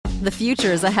The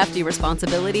future is a hefty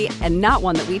responsibility and not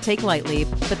one that we take lightly,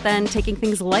 but then taking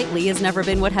things lightly has never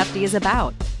been what Hefty is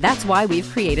about. That's why we've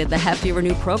created the Hefty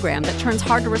Renew program that turns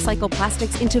hard-to-recycle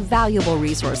plastics into valuable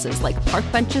resources like park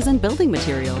benches and building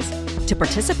materials. To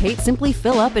participate, simply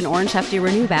fill up an orange Hefty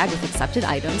Renew bag with accepted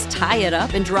items, tie it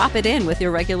up, and drop it in with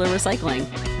your regular recycling.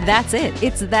 That's it.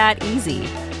 It's that easy.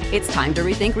 It's time to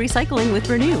rethink recycling with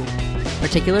Renew.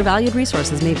 Particular valued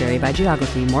resources may vary by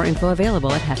geography. More info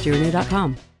available at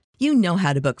heftyrenew.com. You know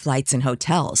how to book flights and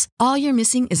hotels. All you're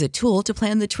missing is a tool to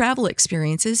plan the travel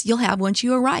experiences you'll have once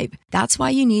you arrive. That's why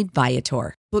you need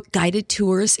Viator. Book guided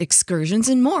tours, excursions,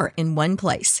 and more in one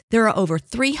place. There are over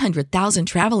 300,000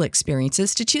 travel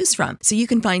experiences to choose from, so you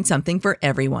can find something for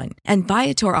everyone. And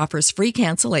Viator offers free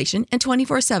cancellation and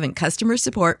 24/7 customer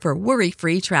support for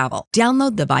worry-free travel.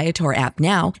 Download the Viator app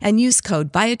now and use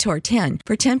code Viator10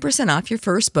 for 10% off your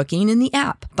first booking in the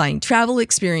app. Find travel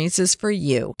experiences for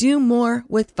you. Do more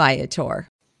with Viator.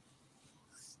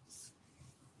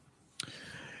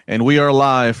 And we are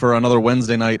live for another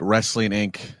Wednesday Night Wrestling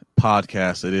Inc.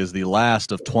 podcast. It is the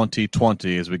last of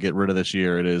 2020 as we get rid of this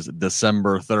year. It is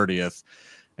December 30th,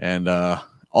 and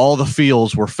all the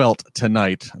feels were felt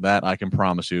tonight. That I can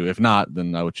promise you. If not,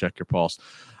 then I would check your pulse.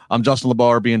 I'm Justin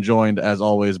LeBar, being joined as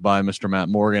always by Mr. Matt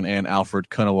Morgan and Alfred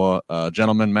Kunawa.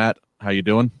 Gentlemen, Matt, how you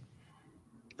doing?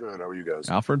 Good. How are you guys?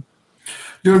 Alfred?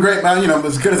 Doing great, man.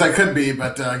 As good as I could be,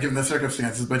 but given the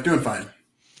circumstances, but doing fine.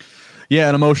 Yeah,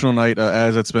 an emotional night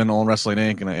as it's been on Wrestling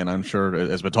Inc. And I'm sure it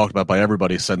has been talked about by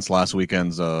everybody since last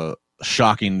weekend's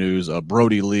shocking news.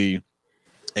 Brody Lee,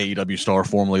 AEW star,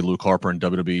 formerly Luke Harper in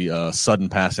WWE, sudden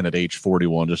passing at age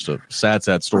 41. Just a sad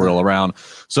story all around.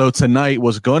 So tonight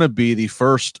was going to be the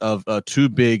first of two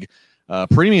big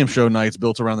premium show nights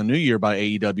built around the new year by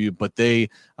AEW, but they,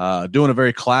 doing a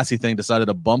very classy thing, decided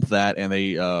to bump that, and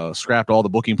they scrapped all the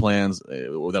booking plans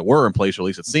that were in place, or at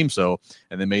least it seems so,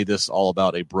 and they made this all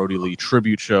about a Brody Lee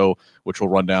tribute show, which will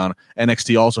run down.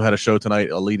 NXT also had a show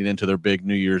tonight leading into their big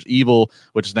New Year's Evil,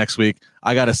 which is next week.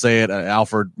 I got to say it,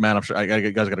 Alfred, man, I'm sure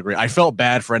you guys got to agree. I felt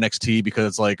bad for NXT because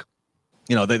it's like,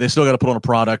 they still got to put on a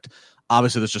product.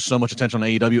 Obviously, there's just so much attention on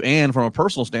AEW, and from a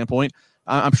personal standpoint,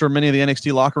 I'm sure many of the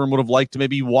NXT locker room would have liked to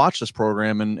maybe watch this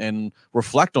program and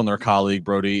reflect on their colleague,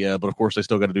 Brody, but of course they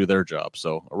still got to do their job.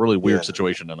 So a really weird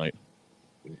situation tonight.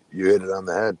 You hit it on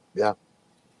the head. Yeah,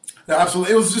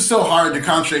 absolutely. It was just so hard to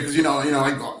concentrate because,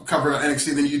 I cover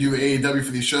NXT, then you do AEW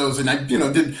for these shows, and I,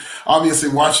 did obviously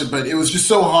watch it, but it was just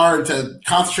so hard to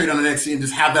concentrate on NXT and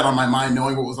just have that on my mind,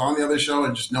 knowing what was on the other show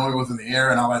and just knowing what was in the air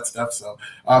and all that stuff. So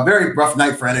very rough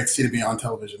night for NXT to be on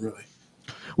television, really.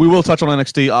 We will touch on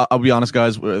NXT. I'll be honest,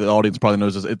 guys. The audience probably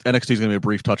knows this. NXT is going to be a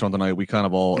brief touch on tonight. We kind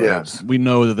of all we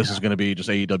know that this is going to be just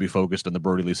AEW focused in the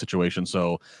Brody Lee situation.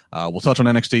 So we'll touch on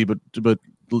NXT, but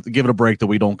give it a break that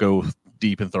we don't go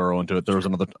deep and thorough into it. There's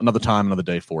another time, another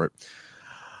day for it.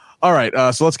 All right,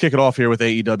 so let's kick it off here with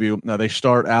AEW. Now they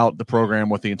start out the program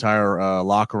with the entire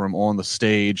locker room on the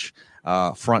stage.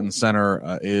 Front and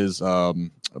center is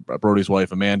Brody's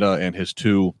wife Amanda and his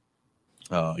two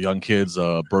young kids.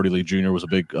 Brody Lee Jr. was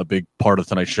a big part of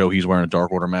tonight's show. He's wearing a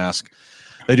Dark Order mask.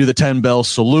 They do the 10-bell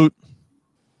salute.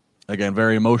 Again,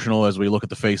 very emotional as we look at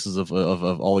the faces of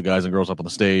all the guys and girls up on the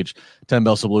stage.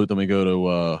 10-bell salute. Then we go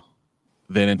to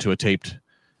then into a taped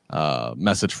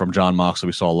message from Jon Moxley.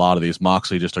 We saw a lot of these.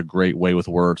 Moxley, just a great way with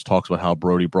words, talks about how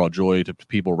Brody brought joy to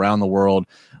people around the world.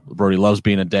 Brody loves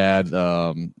being a dad.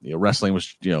 Wrestling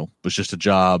was just a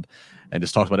job. And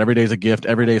just talks about every day is a gift,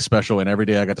 every day is special, and every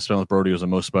day I got to spend with Brody was the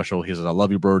most special. He says, I love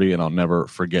you, Brody, and I'll never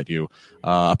forget you.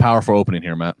 A powerful opening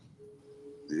here, Matt.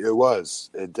 It was.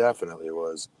 It definitely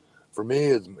was. For me,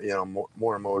 it's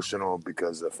more emotional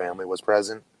because the family was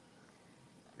present.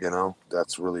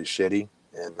 That's really shitty,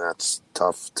 and that's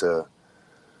tough to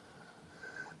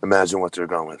imagine what they're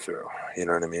going through. You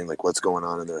know what I mean? Like what's going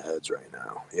on in their heads right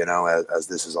now, as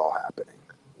this is all happening,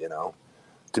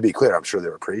 To be clear, I'm sure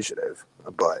they're appreciative,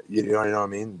 but you know what I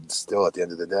mean? Still, at the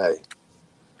end of the day,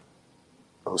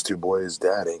 those two boys'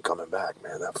 dad ain't coming back,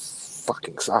 man. That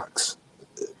fucking sucks.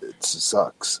 It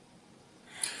sucks.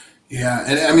 Yeah,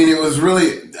 and I mean, it was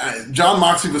really Jon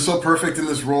Moxley was so perfect in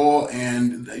this role,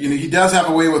 and he does have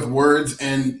a way with words,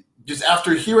 and just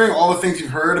after hearing all the things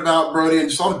you've heard about Brody and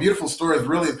just all the beautiful stories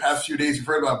really the past few days you've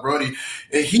heard about Brody,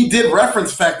 he did reference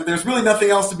the fact that there's really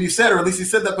nothing else to be said, or at least he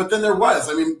said that, but then there was.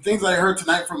 I mean, things I heard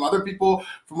tonight from other people,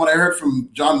 from what I heard from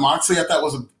Jon Moxley, I thought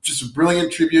was just a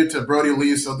brilliant tribute to Brody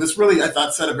Lee. So this really, I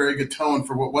thought, set a very good tone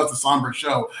for what was a somber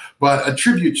show, but a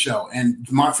tribute show,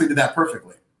 and Moxley did that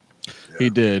perfectly. He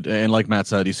did, and like Matt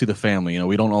said, you see the family.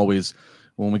 We don't always,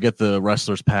 when we get the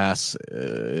wrestlers pass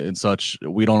and such,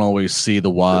 we don't always see the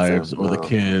wives or the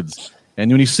kids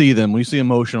And when you see them, when you see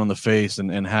emotion on the face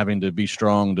and having to be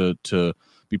strong to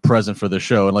be present for the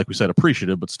show, and like we said,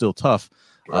 appreciative but still tough.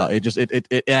 Right.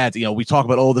 It adds. We talk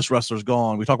about this wrestler's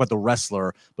gone. We talk about the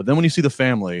wrestler, but then when you see the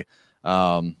family,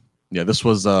 this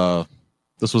was a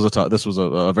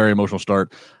very emotional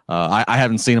start. I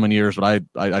haven't seen him in years, but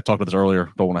I talked about this earlier.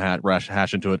 Don't want to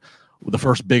hash into it. The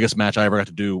first biggest match I ever got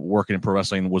to do working in pro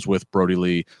wrestling was with Brody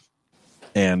Lee.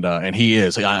 And he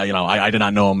is, I did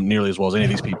not know him nearly as well as any of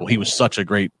these people. He was such a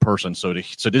great person. So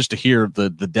just to hear the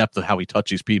depth of how he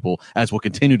touched these people, as we'll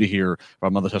continue to hear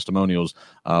from other testimonials,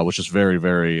 was just very,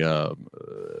 very,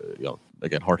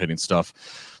 again, hard hitting stuff.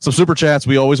 Some super chats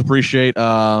we always appreciate.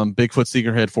 Bigfoot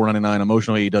Sneakerhead $4.99,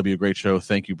 emotional AEW, great show.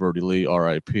 Thank you, Brody Lee,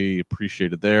 RIP.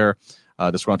 Appreciate it there.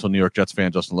 Disgruntled New York Jets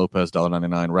fan Justin Lopez,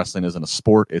 $1.99. Wrestling isn't a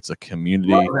sport; it's a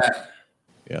community. Love that.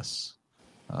 Yes.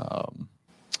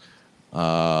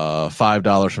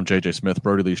 $5 from JJ Smith.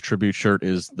 Brody Lee's tribute shirt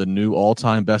is the new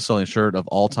all-time best-selling shirt of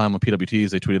all time on PWTs.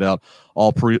 They tweeted out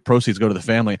all proceeds go to the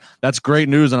family. That's great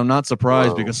news, and I'm not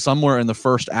surprised because somewhere in the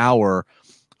first hour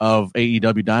of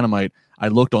AEW Dynamite, I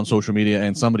looked on social media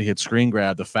and somebody had screen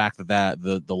grabbed the fact that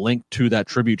the link to that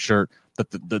tribute shirt,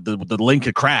 that the link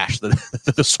had crashed,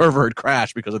 the server had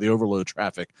crashed because of the overload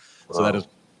traffic. So that is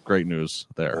great news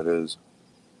there. That is.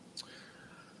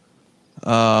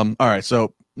 All right,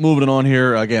 so moving on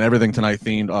here, again, everything tonight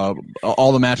themed.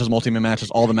 All the matches, multi-man matches,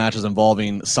 all the matches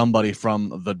involving somebody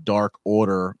from the Dark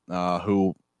Order,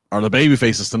 who are the baby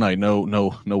faces tonight.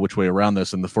 No which way around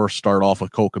this. And the first start off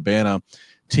with Colt Cabana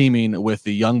teaming with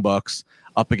the Young Bucks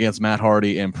up against Matt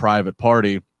Hardy and Private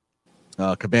Party.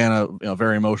 Cabana,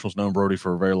 very emotional, has known Brody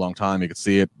for a very long time. You can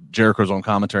see it. Jericho's on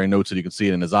commentary notes that you can see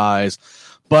it in his eyes.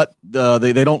 But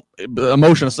they don't,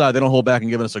 emotion aside, they don't hold back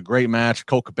and giving us a great match.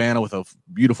 Colt Cabana with a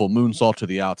beautiful moonsault to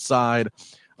the outside.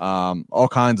 All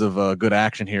kinds of good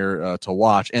action here to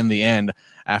watch. In the end,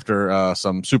 after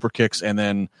some super kicks and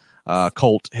then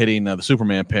Colt hitting the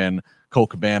Superman pin, Colt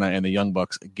Cabana and the Young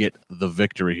Bucks get the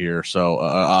victory here. So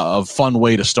a fun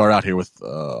way to start out here with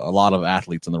a lot of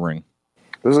athletes in the ring.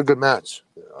 It was a good match.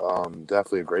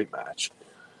 Definitely a great match.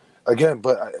 Again,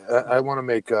 but I want to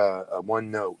make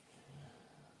one note.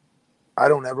 I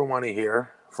don't ever want to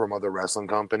hear from other wrestling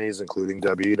companies, including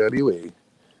WWE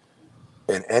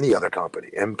and any other company,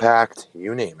 Impact,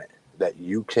 you name it, that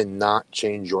you cannot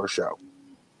change your show.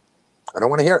 I don't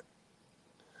want to hear it.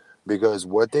 Because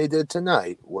what they did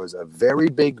tonight was a very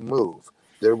big move.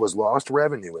 There was lost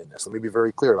revenue in this. Let me be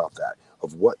very clear about that.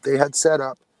 Of what they had set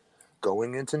up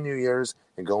going into New Year's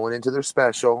and going into their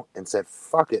special and said,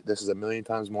 fuck it, this is a million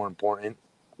times more important.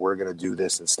 We're going to do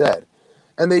this instead.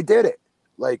 And they did it.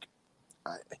 Like,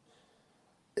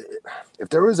 if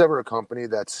there was ever a company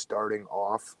that's starting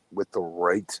off with the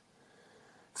right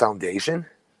foundation,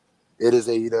 it is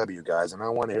AEW, guys. And I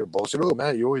don't want to hear bullshit. Oh,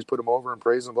 man, you always put them over and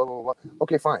praise them, blah, blah, blah.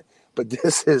 Okay, fine. But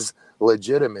this is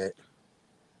legitimate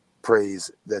praise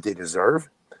that they deserve.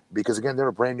 Because, again, they're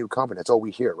a brand new company. That's all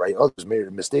we hear, right? Others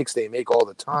made mistakes they make all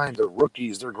the time. They're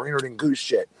rookies. They're greener than goose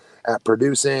shit at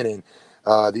producing.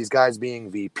 And these guys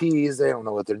being VPs, they don't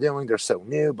know what they're doing. They're so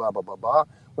new, blah, blah, blah, blah.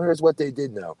 Whereas what they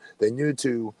did know, they knew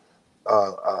to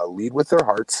lead with their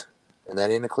hearts. And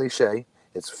that ain't a cliche.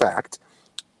 It's fact.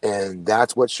 And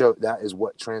that is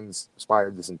what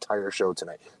transpired this entire show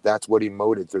tonight. That's what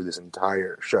emoted through this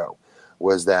entire show,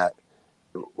 was that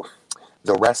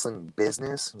the wrestling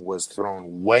business was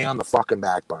thrown way on the fucking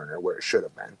back burner where it should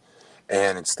have been.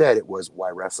 And instead it was why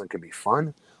wrestling can be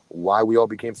fun, why we all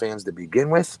became fans to begin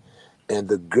with, and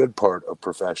the good part of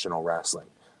professional wrestling,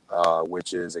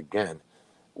 which is, again,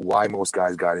 why most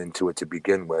guys got into it to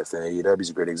begin with. And AEW is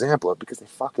a great example of it because they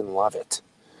fucking love it.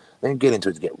 They didn't get into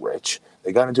it to get rich.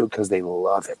 They got into it because they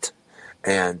love it.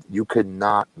 And you could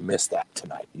not miss that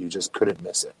tonight. You just couldn't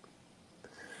miss it.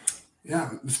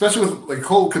 Yeah, especially with like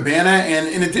Colt Cabana. And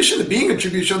in addition to being a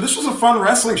tribute show, this was a fun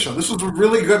wrestling show. This was a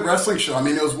really good wrestling show. I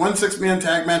mean, it was one 6-man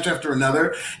tag match after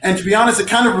another. And to be honest, it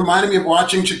kind of reminded me of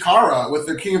watching Chikara with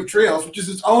their King of Trios, which is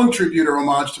its own tribute or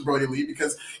homage to Brody Lee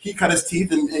because he cut his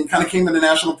teeth and kind of came into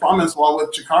national prominence while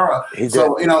with Chikara.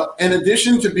 So, in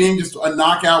addition to being just a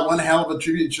knockout, one hell of a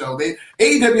tribute show,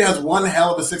 AEW has one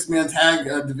hell of a 6-man tag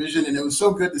division. And it was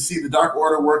so good to see the Dark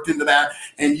Order worked into that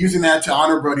and using that to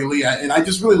honor Brody Lee. And I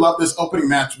just really love this opening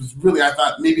match. Was really, I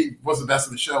thought, maybe was the best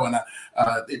of the show, and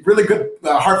really good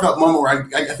heartfelt moment where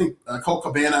I think Colt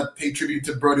Cabana paid tribute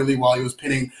to Brody Lee while he was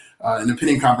pinning in the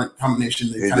pinning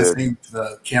combination. They kind of sang to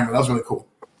the camera. That was really cool.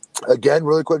 Again,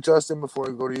 really quick, Justin, before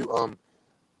I go to you,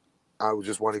 I was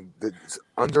just wanting to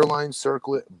underline,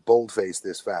 circle it, boldface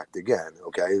this fact again.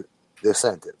 Okay, this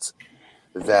sentence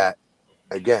that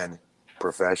again,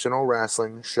 professional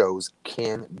wrestling shows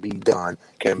can be done,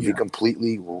 can be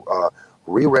completely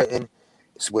rewritten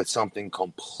with something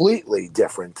completely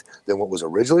different than what was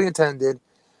originally intended,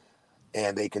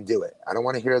 and they can do it. I don't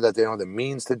want to hear that they don't have the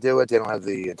means to do it, they don't have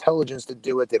the intelligence to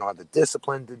do it, they don't have the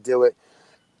discipline to do it.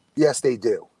 Yes, they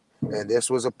do. And this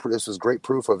was great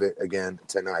proof of it again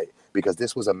tonight, because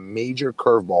this was a major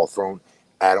curveball thrown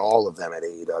at all of them at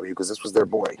AEW, because this was their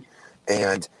boy.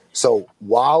 And so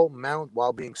while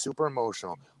being super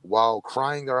emotional, while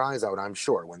crying their eyes out, I'm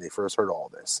sure, when they first heard all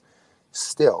this,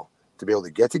 still to be able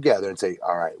to get together and say,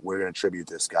 all right, we're going to tribute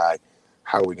this guy.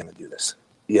 How are we going to do this?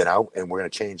 And we're going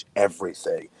to change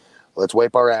everything. Let's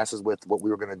wipe our asses with what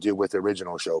we were going to do with the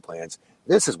original show plans.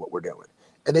 This is what we're doing.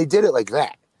 And they did it like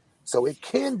that. So it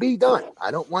can be done.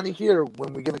 I don't want to hear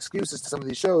when we give excuses to some of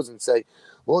these shows and say,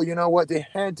 well, you know what? They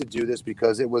had to do this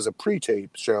because it was a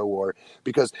pre-tape show, or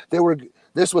because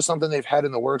this was something they've had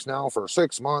in the works now for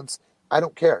 6 months. I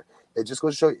don't care. It just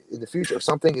goes to show you, in the future, if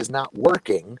something is not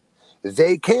working,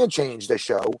 they can change the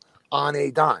show on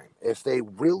a dime if they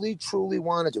really, truly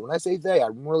wanted to. When I say they,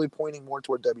 I'm really pointing more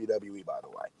toward WWE, by the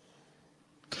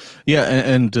way. Yeah,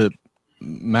 and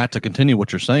Matt, to continue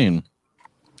what you're saying,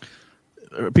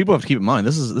 people have to keep in mind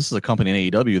this is a company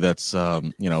in AEW that's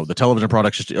the television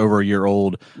product's just over a year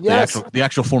old. Yes. The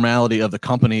actual formality of the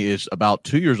company is about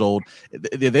 2 years old.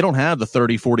 They don't have the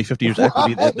 30, 40, 50 years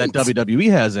equity that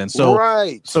WWE has in.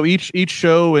 So so each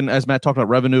show, and as Matt talked about,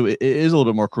 revenue it is a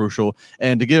little bit more crucial.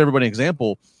 And to give everybody an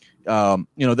example,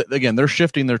 again, they're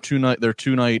shifting their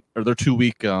 2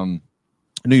 week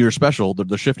New Year's special.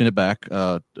 They're shifting it back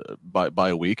by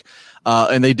a week,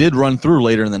 and they did run through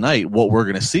later in the night what we're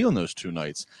going to see on those 2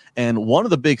 nights. And one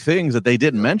of the big things that they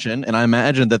didn't mention, and I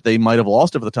imagine that they might have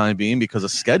lost it for the time being because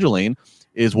of scheduling,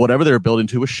 is whatever they're building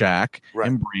to with Shaq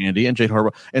and Brandy and Jade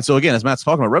Harbor. And so again, as Matt's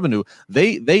talking about revenue,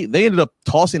 they ended up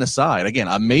tossing aside again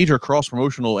a major cross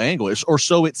promotional angle, or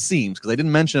so it seems, because they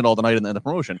didn't mention it all the night in the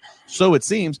promotion. So it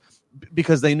seems,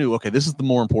 because they knew, okay, this is the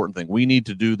more important thing. We need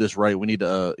to do this right. We need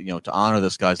to, to honor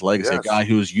this guy's legacy, a guy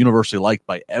who is universally liked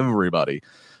by everybody.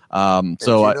 So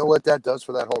you know what that does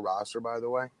for that whole roster, by the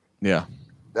way? Yeah.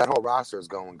 That whole roster is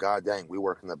going, God dang, we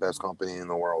work in the best company in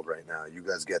the world right now. You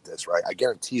guys get this, right? I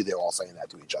guarantee you they're all saying that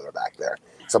to each other back there.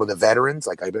 Some of the veterans,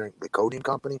 like the coding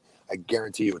company, I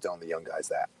guarantee you are telling the young guys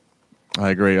that.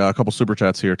 I agree. A couple super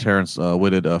chats here. Terrence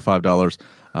Whitted, $5.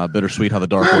 Bittersweet how the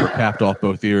Dark Order capped off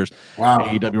both years. Wow.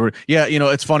 AEW. Yeah,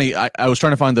 it's funny. I was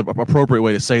trying to find the appropriate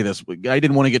way to say this. I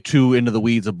didn't want to get too into the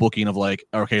weeds of booking of like,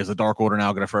 okay, is the Dark Order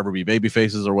now going to forever be baby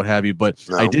faces or what have you? But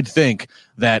no. I did think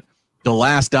that the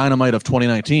last Dynamite of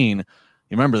 2019, you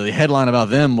remember the headline about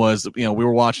them was, we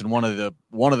were watching one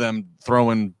of them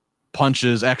throwing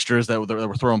punches, extras that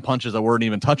were throwing punches that weren't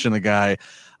even touching the guy.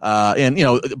 And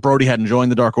Brody hadn't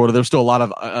joined the Dark Order. There's still a lot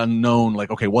of unknown,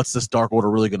 like, okay, what's this Dark Order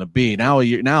really going to be? Now,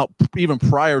 even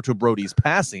prior to Brody's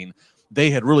passing, they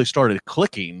had really started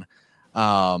clicking.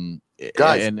 Guys,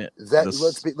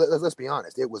 let's be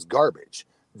honest. It was garbage.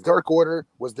 Dark Order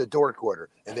was the Dork Order,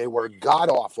 and they were god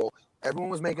awful.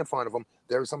 Everyone was making fun of them.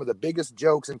 They were some of the biggest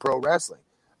jokes in pro wrestling.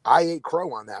 I ate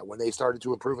crow on that when they started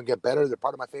to improve and get better. They're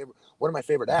one of my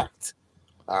favorite acts.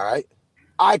 All right.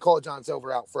 I called John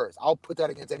Silver out first. I'll put that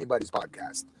against anybody's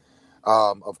podcast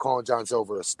of calling John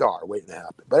Silver a star waiting to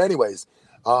happen. But anyways,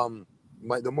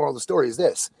 the moral of the story is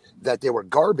this, that they were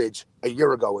garbage a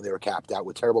year ago when they were capped out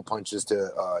with terrible punches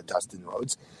to Dustin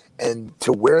Rhodes, and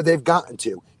to where they've gotten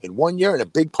to in 1 year. And a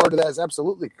big part of that is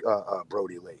absolutely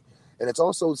Brody Lee. And it's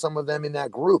also some of them in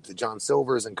that group, the John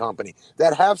Silvers and company,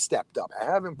 that have stepped up,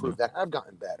 have improved, that have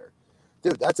gotten better.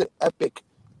 Dude, that's an epic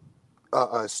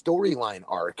storyline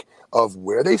arc of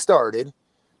where they started,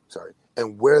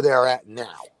 and where they are at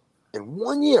now in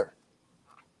 1 year.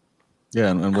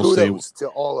 Yeah, and we'll see. Kudos to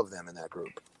all of them in that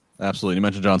group. Absolutely. You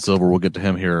mentioned John Silver. We'll get to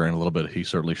him here in a little bit. He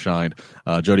certainly shined.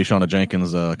 Jody Shauna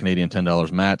Jenkins, Canadian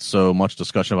 $10. Matt, so much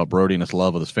discussion about Brody and his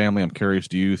love of his family. I'm curious,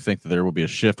 do you think that there will be a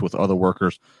shift with other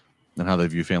workers and how they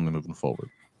view family moving forward?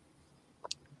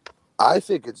 I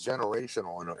think it's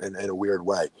generational in a weird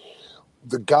way.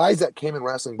 The guys that came in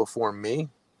wrestling before me,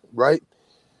 right?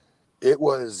 It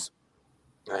was,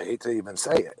 I hate to even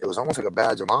say it, it was almost like a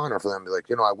badge of honor for them to be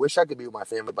like, I wish I could be with my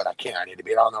family, but I can't. I need to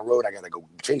be out on the road. I got to go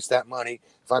chase that money.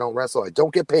 If I don't wrestle, I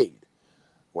don't get paid.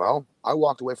 Well, I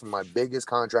walked away from my biggest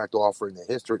contract offer in in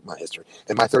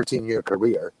my 13-year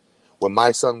career when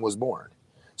my son was born.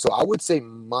 So I would say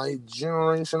my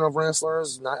generation of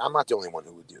wrestlers, I'm not the only one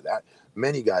who would do that.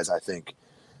 Many guys, I think,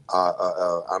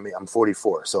 I'm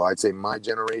 44, so I'd say my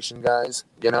generation guys,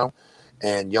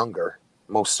 and younger,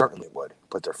 most certainly would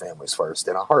put their families first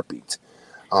in a heartbeat.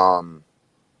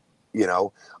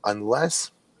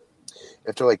 Unless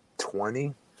if they're like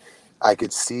 20, I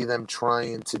could see them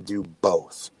trying to do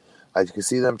both. I could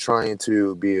see them trying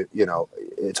to be,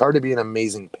 it's hard to be an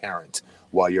amazing parent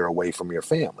while you're away from your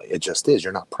family. It just is.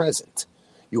 You're not present.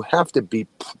 You have to be,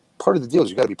 part of the deal is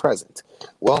you got to be present.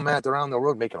 Well, Matt, they're on the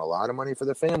road making a lot of money for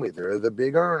their family. They're the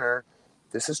big earner.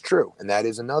 This is true. And that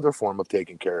is another form of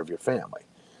taking care of your family.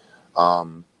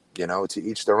 To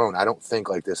each their own. I don't think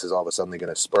like this is all of a sudden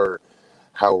going to spur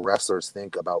how wrestlers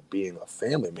think about being a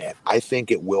family man. I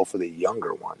think it will for the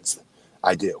younger ones.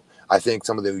 I do. I think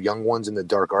some of the young ones in the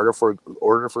Dark Order,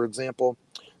 for example,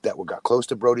 that got close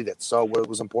to Brody, that saw what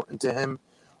was important to him,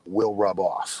 will rub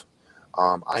off.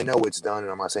 I know it's done,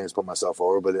 and I'm not saying it's put myself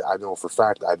over, but I know for a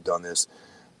fact I've done this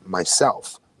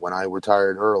myself. When I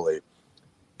retired early,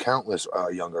 countless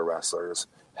younger wrestlers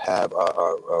have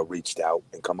reached out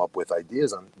and come up with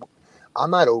ideas on. I'm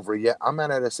not over yet. I'm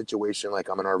not at a situation like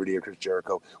I'm an RVD or Chris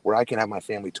Jericho where I can have my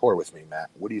family tour with me, Matt.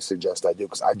 What do you suggest I do?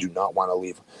 Because I do not want to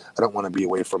leave. I don't want to be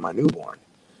away from my newborn,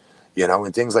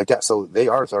 and things like that. So they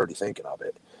are already thinking of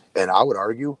it. And I would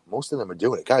argue most of them are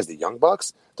doing it. Guys, the Young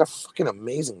Bucks, they're fucking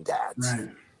amazing dads. Right.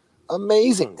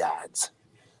 Amazing dads.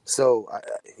 So,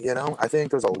 I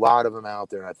think there's a lot of them out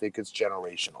there, and I think it's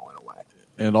generational in a way.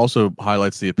 And it also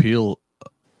highlights the appeal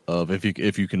of if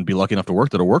you can be lucky enough to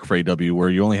work for AEW, where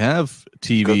you only have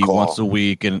TV once a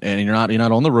week, and you're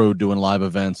not on the road doing live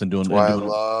events and doing. That's why I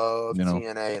love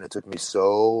TNA, and it took me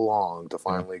so long to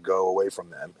finally go away from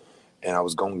them, and I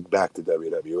was going back to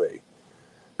WWE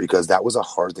because that was a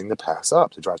hard thing to pass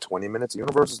up, to drive 20 minutes to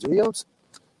Universal Studios.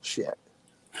 Shit.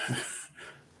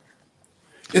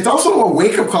 It's also a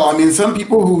wake-up call. I mean, some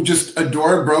people who just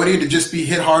adore Brody to just be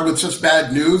hit hard with such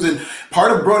bad news, and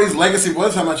part of Brody's legacy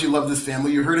was how much he loved his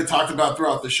family. You heard it talked about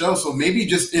throughout the show. So maybe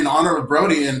just in honor of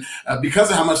Brody and because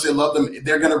of how much they love them,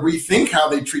 they're going to rethink how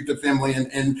they treat their family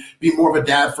and be more of a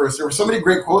dad first. There were so many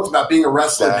great quotes about being a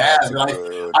wrestler dad.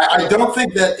 I don't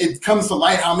think that it comes to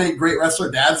light how many great wrestler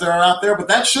dads there are out there, but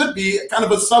that should be kind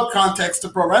of a subcontext to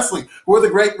pro wrestling. Who are the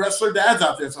great wrestler dads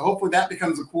out there? So hopefully that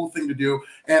becomes a cool thing to do,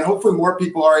 and hopefully more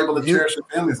people are able to cherish their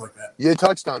families like that. You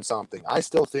touched on something. I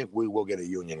still think we will get a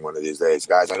union one of these days,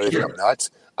 guys. I know you think I'm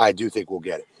nuts. I do think we'll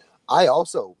get it.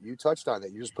 You touched on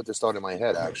it. You just put this thought in my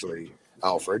head, actually,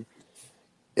 Alfred,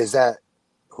 is that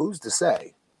who's to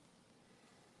say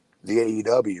the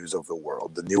AEWs of the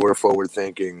world, the newer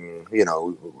forward-thinking,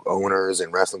 owners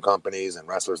and wrestling companies and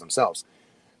wrestlers themselves,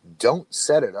 don't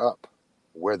set it up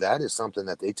where that is something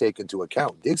that they take into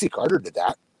account. Dixie Carter did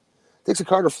that. Dixie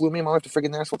Carter flew me and my wife to freaking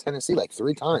Nashville, Tennessee, like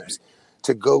 3 times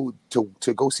to go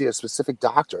see a specific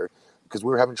doctor because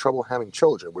we were having trouble having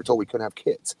children. We're told we couldn't have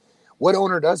kids. What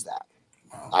owner does that?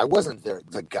 I wasn't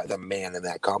the man in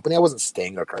that company. I wasn't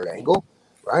Sting or Kurt Angle,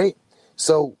 right?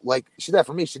 So, she did that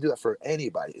for me. She'd do that for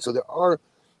anybody. So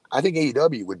I think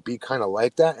AEW would be kind of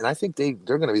like that, and I think they're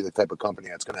going to be the type of company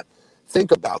that's going to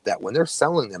think about that when they're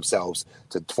selling themselves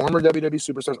to former WWE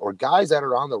superstars or guys that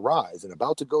are on the rise and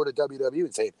about to go to WWE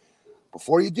and say,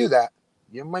 before you do that,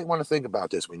 you might want to think about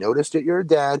this. We noticed that you're a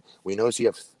dad. We noticed you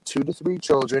have 2 to 3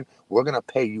 children. We're going to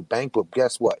pay you bank, but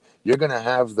guess what? You're going to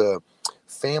have the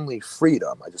family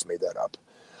freedom. I just made that up.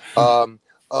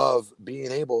 Of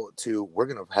being able to, we're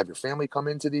going to have your family come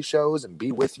into these shows and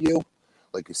be with you.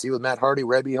 Like you see with Matt Hardy,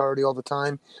 Rebby Hardy all the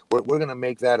time. We're going to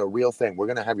make that a real thing. We're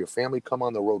going to have your family come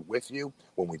on the road with you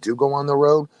when we do go on the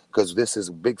road, because this is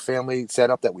a big family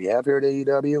setup that we have here at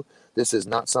AEW. This is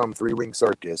not some 3-ring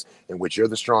circus in which you're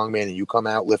the strong man and you come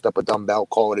out, lift up a dumbbell,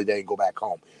 call it a day, and go back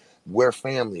home. We're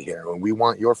family here, and we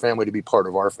want your family to be part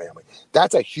of our family.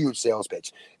 That's a huge sales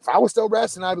pitch. If I was still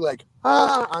wrestling, I'd be like,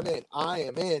 I'm in. I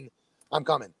am in. I'm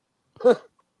coming.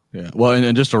 Yeah. Well,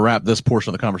 and just to wrap this portion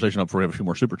of the conversation up before we have a few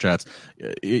more super chats,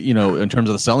 in terms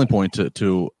of the selling point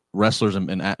to wrestlers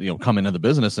and come into the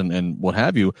business and what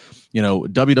have you,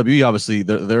 WWE, obviously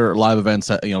their live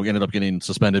events, ended up getting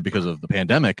suspended because of the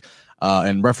pandemic.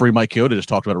 And referee Mike Chioda just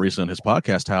talked about it recently on his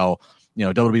podcast, how,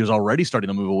 WWE was already starting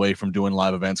to move away from doing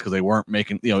live events because they weren't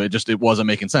making, it wasn't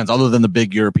making sense other than the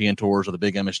big European tours or the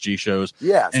big MSG shows.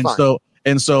 Yeah.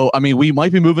 So, I mean, we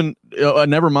might be moving,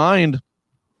 never mind,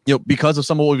 because of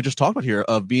some of what we just talked about here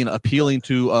of being appealing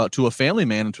to a family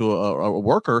man and to a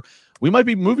worker, we might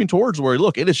be moving towards where,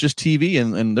 look, it is just TV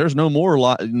and there's no more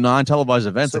non-televised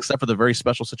events except for the very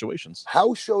special situations.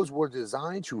 House shows were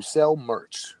designed to sell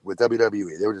merch with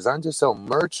WWE. They were designed to sell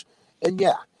merch, and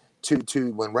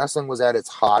to when wrestling was at its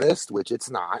hottest, which it's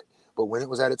not, but when it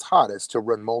was at its hottest, to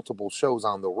run multiple shows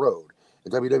on the road.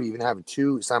 And WWE even having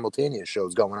 2 simultaneous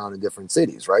shows going on in different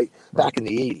cities, right? Back in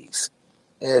the 80s.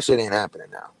 Shit ain't happening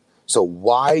now. So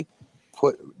why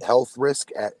put health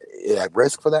risk at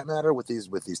risk, for that matter, with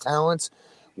these talents,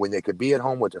 when they could be at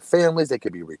home with their families. They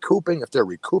could be recouping. If they're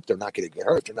recouped, they're not going to get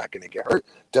hurt. They're not going to get hurt.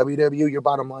 WWE, your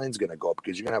bottom line is going to go up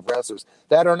because you're going to have wrestlers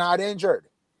that are not injured.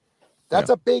 That's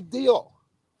a big deal.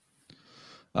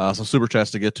 Some super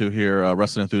chats to get to here.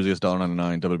 Wrestling Enthusiast,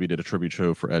 $1.99. WWE did a tribute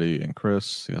show for Eddie and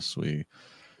Chris. Yes, we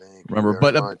remember.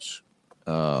 But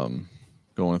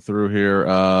going through here.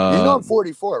 I'm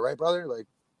 44, right, brother? Like,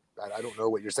 I don't know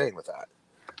what you're saying with that.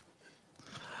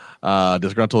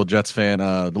 Disgruntled Jets fan,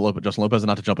 Justin Lopez,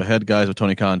 not to jump ahead, guys, but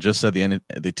Tony Khan just said the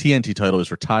TNT title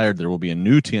is retired. There will be a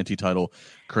new TNT title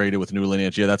created with new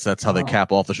lineage. Yeah, that's how they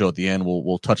cap off the show at the end.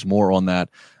 We'll touch more on that.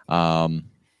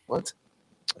 What?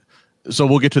 So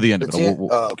we'll get to the end of it.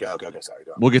 Okay. Sorry.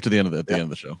 We'll get to the end of the end of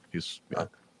the show.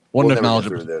 One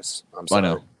acknowledgement. This. I'm sorry.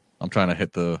 I know. I'm trying to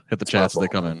hit the chats as they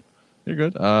come in. You're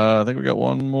good. I think we got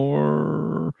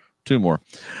two more.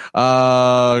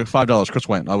 $5. Chris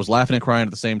Went. I was laughing and crying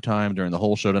at the same time during the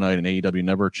whole show tonight, and AEW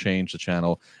never changed the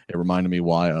channel. It reminded me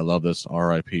why I love this.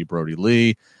 R.I.P. Brody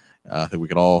Lee. I think we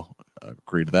could all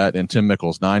agree to that. And Tim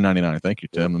Mickles, $9.99. Thank you,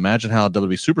 Tim. Imagine how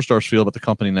WWE superstars feel about the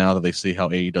company now that they see how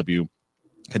AEW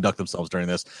conduct themselves during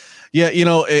this. Yeah,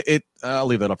 I'll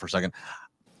leave that up for a second.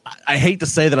 I hate to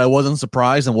say that I wasn't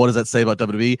surprised, and what does that say about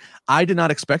WWE? I did not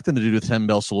expect them to do the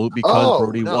 10-bell salute because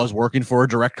Brody was working for a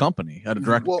direct company. At a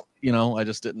direct, I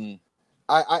just didn't.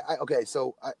 Okay,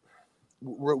 so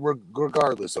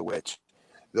regardless of which,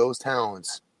 those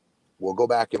talents will go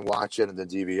back and watch it in the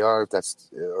DVR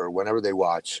or whenever they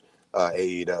watch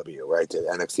AEW, right? The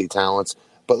NXT talents.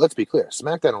 But let's be clear,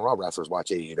 SmackDown and Raw wrestlers watch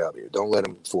AEW. Don't let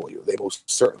them fool you. They most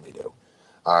certainly do.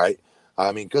 All right?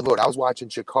 I mean, good Lord, I was watching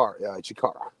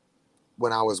Chikara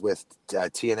when I was with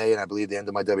TNA, and I believe the end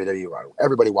of my WWE run.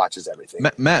 Everybody watches everything.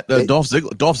 Matt, Dolph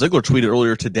Ziggler tweeted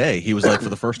earlier today. He was like, for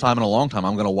the first time in a long time,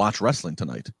 I'm going to watch wrestling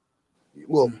tonight.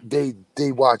 Well, they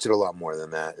watch it a lot more than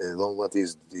that. Don't let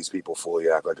these people fool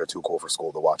you, act like they're too cool for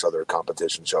school to watch other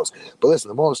competition shows. But listen,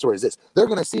 the moral of the story is this. They're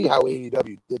going to see how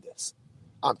AEW did this.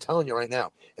 I'm telling you right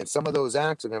now. And some of those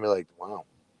acts are going to be like, wow,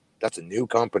 that's a new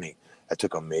company that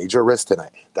took a major risk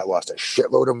tonight, that lost a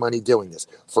shitload of money doing this.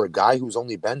 For a guy who's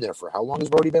only been there for how long has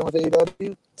Brody been with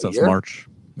AEW? Since March.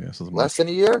 Yeah, since Less than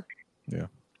a year? Yeah.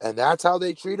 And that's how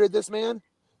they treated this man?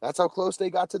 That's how close they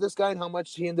got to this guy and how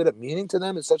much he ended up meaning to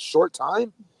them in such short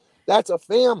time? That's a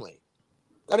family.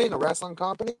 That ain't a wrestling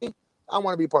company. I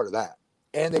want to be part of that.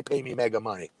 And they pay me mega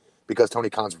money because Tony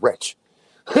Khan's rich.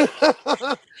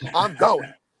 I'm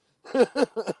going.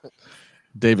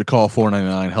 David Call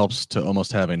 $4.99 helps to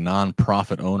almost have a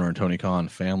non-profit owner in Tony Khan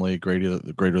family greater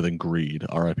than greed.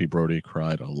 R.I.P. Brody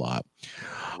cried a lot.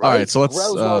 Right. All right, so let's.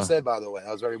 That was well said, by the way.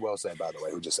 That was very well said, by the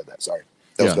way. Who just said that? Sorry.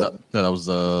 That was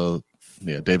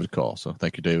David Call. So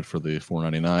thank you, David, for the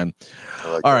 $4.99.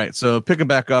 All right, so picking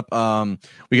back up,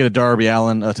 we get a Darby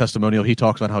Allin testimonial. He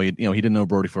talks about how he didn't know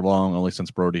Brody for long, only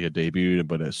since Brody had debuted.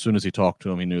 But as soon as he talked to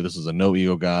him, he knew this is a no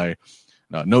ego guy.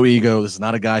 No ego. This is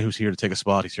not a guy who's here to take a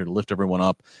spot. He's here to lift everyone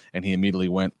up. And he immediately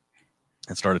went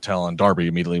and started telling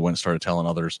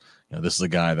others, this is a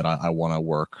guy that I want to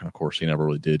work. And of course, he never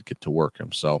really did get to work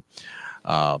him. So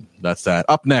that's that.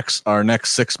 Up next, our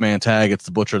next 6-man tag. It's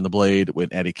the Butcher and the Blade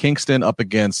with Eddie Kingston up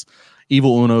against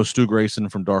Evil Uno, Stu Grayson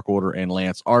from Dark Order, and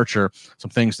Lance Archer. Some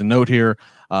things to note here.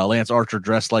 Lance Archer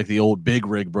dressed like the old big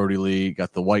rig Brody Lee.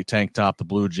 Got the white tank top, the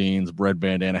blue jeans, red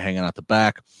bandana hanging out the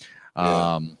back.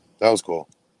 That was cool.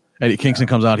 Eddie Kingston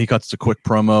comes out. He cuts a quick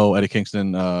promo. Eddie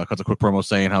Kingston cuts a quick promo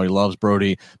saying how he loves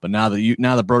Brody, but now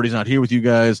that Brody's not here with you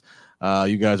guys are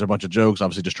a bunch of jokes.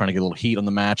 Obviously, just trying to get a little heat on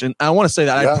the match. And I want to say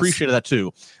that I appreciated that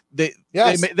too. This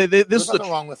was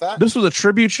wrong with that. This was a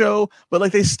tribute show, but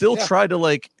like they still tried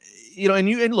to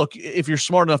and look, if you're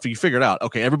smart enough, you figure it out.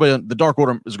 Okay, everybody, the Dark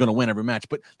Order is going to win every match,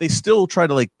 but they still try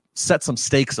to set some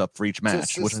stakes up for each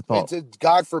match, which I thought.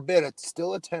 God forbid, it's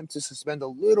still attempt to suspend a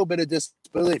little bit of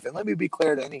disbelief. And let me be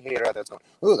clear to any hater out that's going,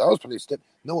 oh, that was pretty stiff.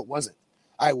 No, it wasn't.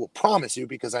 I will promise you,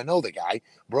 because I know the guy,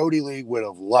 Brody Lee would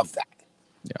have loved that.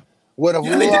 Yeah. Would have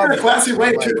loved they did it in a classy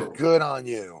way, too. Good on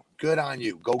you. Good on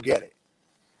you. Go get it.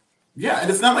 Yeah,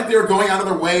 and it's not like they were going out of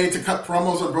their way to cut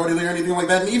promos on Brody Lee or anything like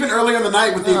that. And even earlier in the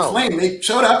night with the Acclaim, they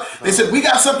showed up. They said, we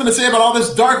got something to say about all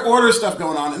this Dark Order stuff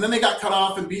going on. And then they got cut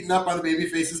off and beaten up by the baby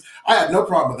faces. I had no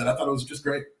problem with it. I thought it was just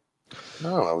great.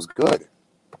 No, that was good.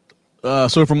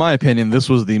 So from my opinion, this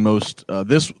was the most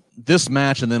this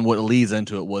match, and then what leads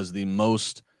into it was the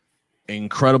most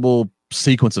incredible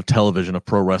sequence of television of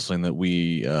pro wrestling that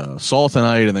we saw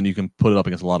tonight, and then you can put it up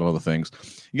against a lot of other things.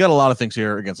 You got a lot of things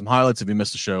here. Again, some highlights if you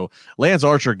missed the show. Lance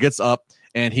Archer gets up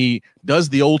and he does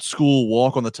the old school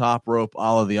walk on the top rope, a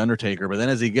la the Undertaker. But then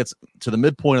as he gets to the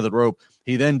midpoint of the rope,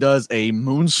 he then does a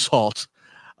moonsault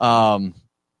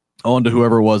on to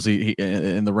whoever it was he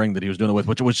in the ring that he was doing it with,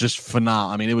 which was just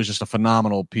phenomenal. I mean, it was just a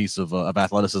phenomenal piece of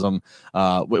athleticism,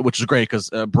 which is great because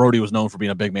Brody was known for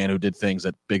being a big man who did things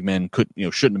that big men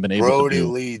shouldn't have been able to do. Brody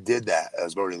Lee did that. That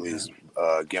was Brody Lee's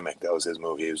gimmick. That was his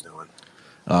move he was doing.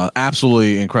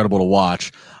 Absolutely incredible to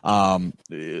watch.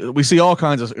 We see all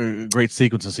kinds of great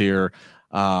sequences here.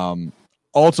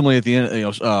 Ultimately, at the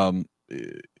end,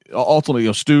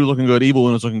 Stu looking good, Evil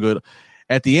Uno's looking good.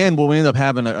 At the end, we end up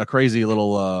having a crazy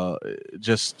little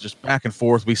just back and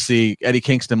forth. We see Eddie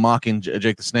Kingston mocking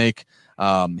Jake the Snake.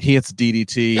 He hits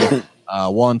DDT.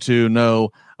 1, 2,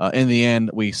 no. In the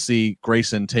end, we see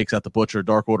Grayson takes out the Butcher.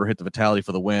 Dark Order hit the Fatality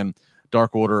for the win.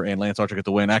 Dark Order and Lance Archer get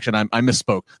the win. Actually, I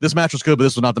misspoke. This match was good, but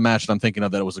this was not the match that I'm thinking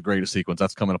of. That it was the greatest sequence.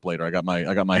 That's coming up later. I got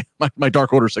my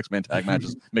Dark Order 6-man tag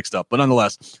matches mixed up, but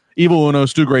nonetheless, Evil Uno,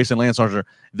 Stu Grayson, Lance Archer,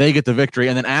 they get the victory.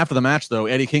 And then after the match, though,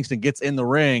 Eddie Kingston gets in the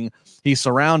ring. He's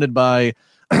surrounded by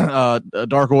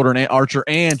Dark Order and Archer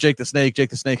and Jake the Snake. Jake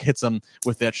the Snake hits him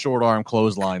with that short arm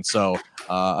clothesline. So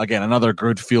again, another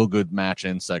good feel good match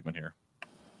in segment here.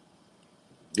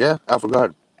 Yeah, Alpha, go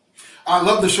ahead. I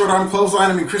love the short arm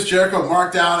clothesline. I mean, Chris Jericho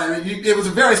marked out. I mean, it was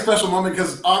a very special moment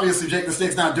because obviously Jake the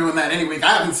Snake's not doing that any week.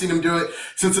 I haven't seen him do it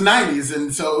since the 90s.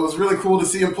 And so it was really cool to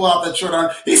see him pull out that short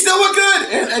arm. He still looked good.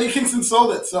 And Eddie Kingston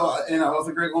sold it. So, it was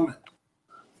a great moment.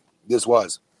 That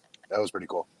was pretty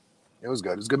cool. It was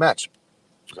good. It was a good match.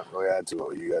 Something really add to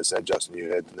what you guys said, Justin. You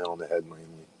hit the nail on the head mainly.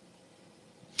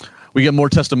 We get more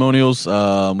testimonials. We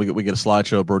get a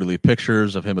slideshow of Brody Lee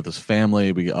pictures of him with his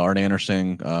family. We get Arn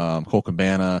Anderson, Cole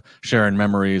Cabana, sharing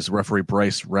memories. Referee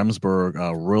Bryce Remsburg,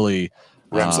 really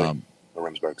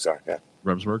Remsburg, sorry, yeah.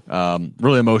 Remsburg,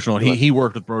 really emotional. He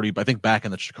worked with Brody, I think, back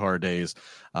in the Chikara days.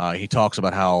 He talks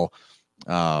about how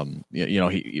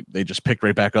they just picked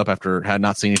right back up after had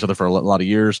not seen each other for a lot of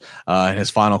years. And his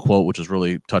final quote, which was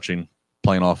really touching,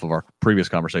 playing off of our previous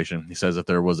conversation, he says, if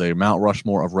there was a Mount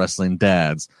Rushmore of wrestling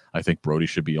dads, I think Brody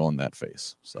should be on that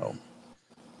face. So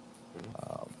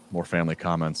more family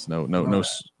comments. No.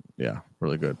 Yeah,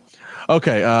 really good.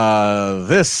 Okay.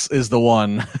 This is the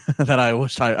one that I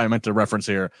wish I meant to reference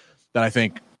here, that I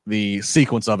think the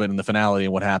sequence of it and the finale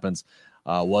and what happens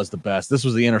was the best. This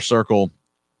was the inner circle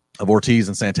of Ortiz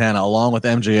and Santana, along with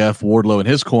MJF, Wardlow in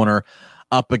his corner,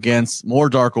 up against more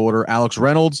Dark Order, Alex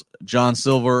Reynolds, John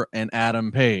Silver, and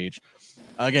Adam Page.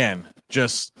 Again,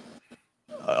 just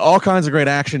all kinds of great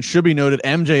action. Should be noted,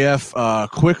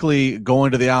 MJF quickly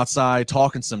going to the outside,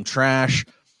 talking some trash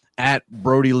at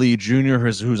Brody Lee Jr.,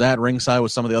 who's at ringside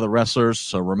with some of the other wrestlers.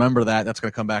 So remember that. That's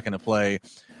going to come back into play.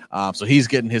 So he's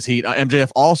getting his heat.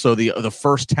 MJF also the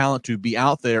first talent to be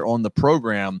out there on the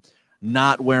program,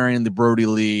 not wearing the Brody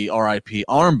Lee RIP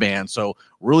armband. So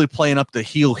really playing up the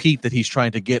heel heat that he's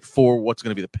trying to get for what's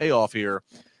going to be the payoff here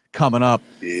coming up.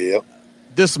 Yep.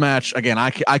 This match, again,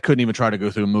 I couldn't even try to go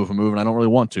through move for move, and I don't really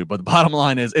want to. But the bottom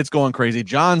line is it's going crazy.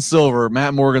 John Silver,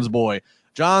 Matt Morgan's boy,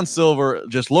 John Silver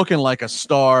just looking like a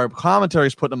star.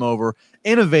 Commentary's putting him over.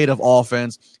 Innovative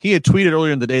offense. He had tweeted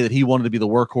earlier in the day that he wanted to be the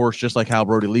workhorse, just like how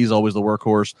Brody Lee's always the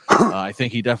workhorse. I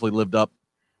think he definitely lived up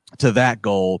to that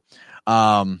goal.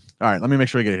 All right, let me make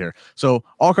sure I get it here. So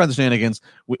all kinds of shenanigans.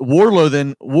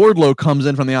 Wardlow comes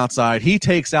in from the outside. He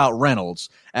takes out Reynolds.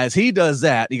 As he does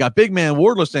that, you got big man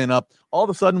Wardlow standing up. All of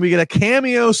a sudden, we get a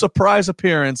cameo surprise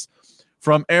appearance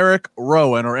from Eric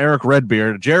Rowan, or Eric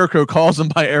Redbeard. Jericho calls him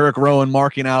by Eric Rowan,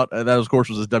 marking out that, of course,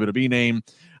 was his WWE name.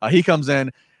 He comes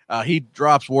in. He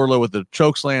drops Wardlow with the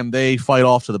chokeslam. They fight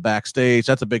off to the backstage.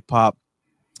 That's a big pop.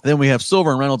 Then we have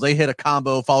Silver and Reynolds. They hit a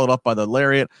combo followed up by the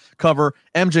lariat cover.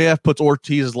 MJF puts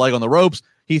Ortiz's leg on the ropes.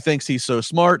 He thinks he's so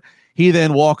smart. He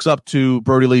then walks up to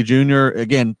Brody Lee Jr.,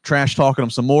 again, trash talking him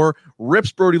some more,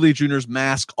 rips Brody Lee Jr.'s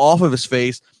mask off of his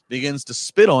face, begins to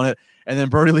spit on it, and then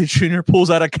Brody Lee Jr. pulls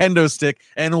out a kendo stick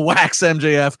and whacks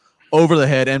MJF over the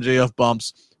head. MJF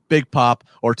bumps. Big pop.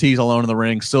 Ortiz alone in the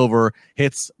ring. Silver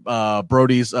hits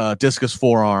Brody's discus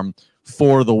forearm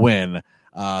for the win.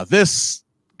 This,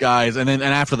 guys, and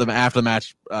after the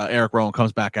match, Eric Rowan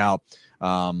comes back out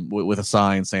with a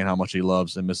sign saying how much he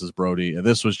loves and misses Brody. And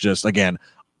this was just, again,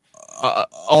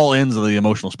 all ends of the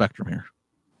emotional spectrum here.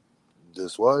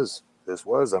 This was.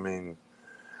 I mean,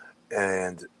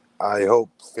 and I hope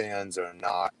fans are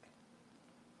not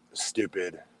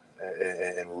stupid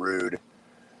and rude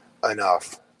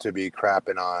enough to be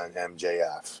crapping on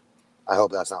MJF. I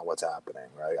hope that's not what's happening,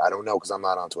 right? I don't know because I'm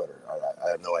not on Twitter. I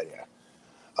have no idea.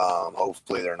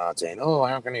 Hopefully they're not saying, "Oh,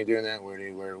 how can he do that? Where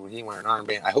he wear an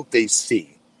armband?" I hope they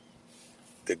see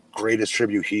the greatest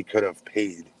tribute he could have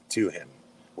paid to him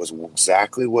was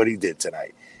exactly what he did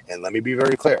tonight. And let me be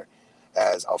very clear.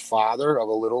 As a father of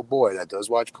a little boy that does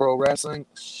watch pro wrestling,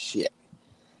 shit,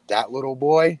 that little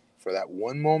boy for that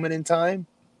one moment in time,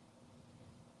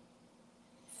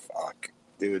 fuck,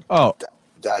 dude. Oh,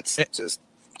 that's just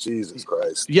Jesus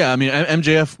Christ. Yeah, I mean,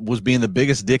 MJF was being the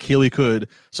biggest dick heel he could,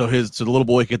 so the little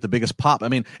boy could get the biggest pop. I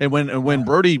mean, and when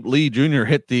Brody Lee Jr.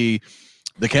 hit the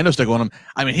kendo stick on him,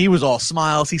 I mean, he was all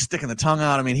smiles. He's sticking the tongue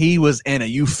out. I mean, he was in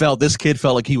it. This kid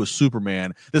felt like he was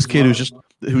Superman. This kid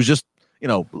who's just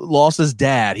lost his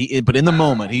dad. But in the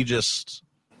moment,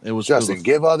 it was Justin.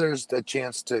 Give others the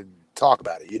chance to talk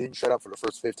about it. You didn't shut up for the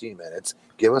first 15 minutes.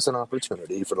 Give us an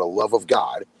opportunity, for the love of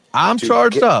God. I'm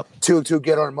charged up to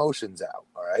get our emotions out.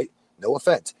 All right. No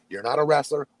offense. You're not a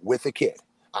wrestler with a kid.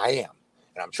 I am.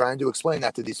 And I'm trying to explain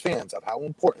that to these fans of how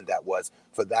important that was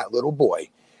for that little boy,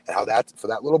 and how that for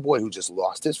that little boy who just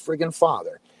lost his friggin'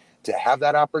 father to have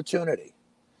that opportunity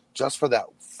just for that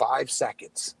 5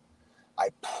 seconds. I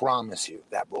promise you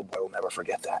that little boy will never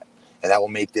forget that. And that will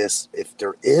make this, if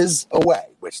there is a way,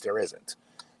 which there isn't,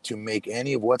 to make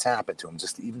any of what's happened to him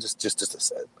just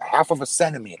a half of a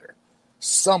centimeter,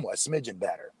 somewhat smidgen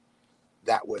better.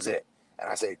 That was it. And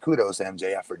I say kudos to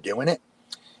MJF for doing it,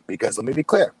 because let me be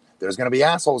clear, there's going to be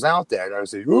assholes out there that are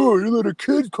saying, "Oh, you let a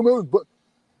kid come out," but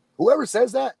whoever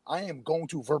says that, I am going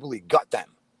to verbally gut them.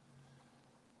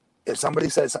 If somebody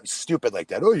says something stupid like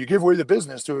that, "Oh, you give away the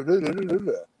business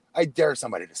to," I dare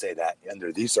somebody to say that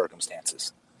under these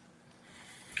circumstances.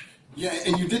 Yeah,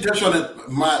 and you did touch on it.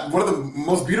 One of the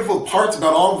most beautiful parts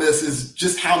about all of this is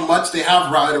just how much they have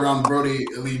rallied around Brody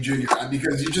Lee Jr.,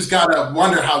 because you just got to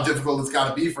wonder how difficult it's got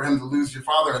to be for him to lose your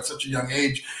father at such a young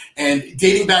age. And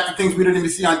dating back to things we didn't even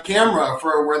see on camera,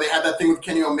 for where they had that thing with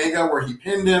Kenny Omega where he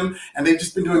pinned him, and they've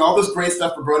just been doing all this great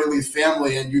stuff for Brody Lee's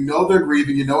family, and they're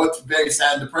grieving, it's very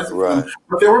sad and depressing for them.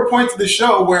 But there were points of the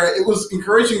show where it was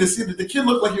encouraging to see that the kid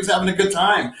looked like he was having a good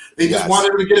time. They just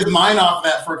wanted him to get his mind off of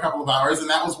that for a couple of hours, and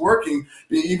that was working.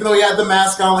 Even though he had the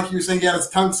mask on, like you were saying, he had his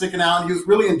tongue sticking out, and he was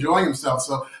really enjoying himself.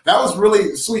 So that was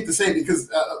really sweet to say, because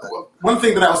one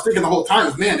thing that I was thinking the whole time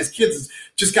is, man, his kids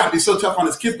just got to be so tough on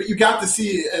his kids. But you got to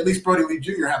see at least Brody Lee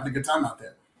Jr. having a good time out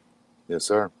there. Yes,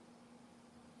 sir.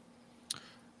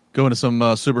 Going to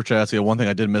some super chats here. One thing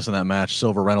I did miss in that match: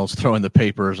 Silver Reynolds throwing the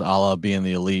papers, a la being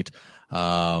the Elite. It's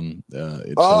a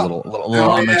little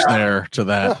homage there to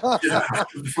that. Yeah,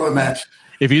 before the match.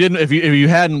 If you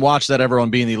hadn't watched that ever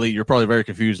on Being the Elite, you're probably very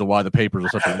confused of why the papers are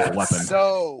such a little weapon.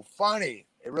 So funny.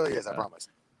 It really is, I promise.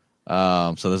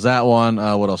 So there's that one.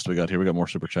 What else do we got here? We got more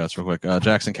super chats real quick.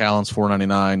 Jackson Callens,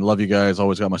 $4.99. Love you guys.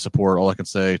 Always got my support. All I can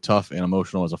say, tough and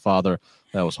emotional as a father.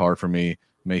 That was hard for me.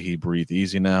 May he breathe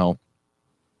easy now.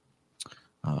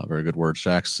 Very good words,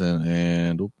 Jackson.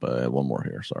 And one more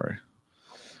here. Sorry.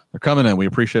 They're coming in. We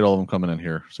appreciate all of them coming in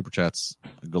here. Super chats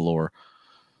galore.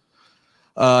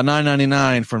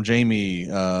 $9.99 from Jamie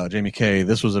K.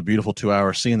 This was a beautiful 2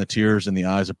 hours. Seeing the tears in the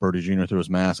eyes of Brody Jr. through his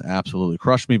mask absolutely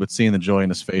crushed me, but seeing the joy in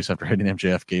his face after hitting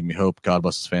MJF gave me hope. God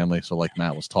bless his family. So like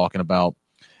Matt was talking about.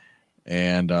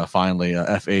 And finally,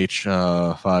 FH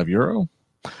 €5.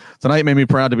 Tonight made me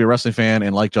proud to be a wrestling fan,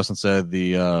 and like Justin said,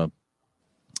 the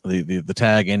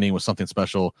tag ending was something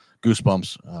special.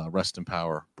 Goosebumps. Rest in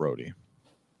power, Brody.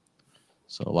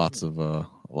 So lots of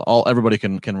everybody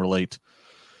can relate.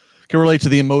 Can relate to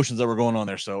the emotions that were going on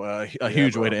there. So a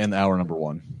huge way to end hour number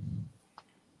one.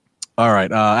 All right.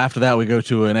 After that, we go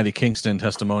to an Eddie Kingston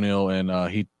testimonial, and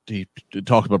he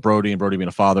talked about Brody and Brody being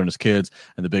a father and his kids.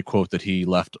 And the big quote that he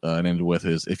left and ended with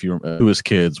is, "If you to his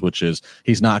kids," which is,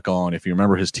 he's not gone. If you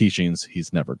remember his teachings,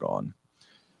 he's never gone.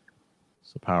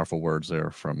 So powerful words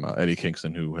there from Eddie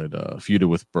Kingston, who had feuded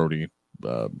with Brody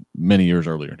many years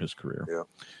earlier in his career. Yeah.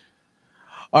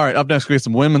 All right, up next we have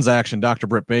some women's action. Dr.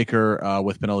 Britt Baker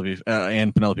with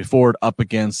Penelope Ford up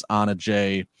against Anna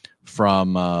Jay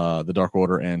from the Dark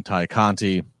Order and Ty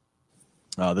Conti.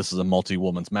 This is a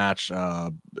multi-woman's match.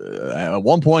 At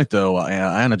one point, though,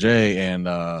 Anna Jay and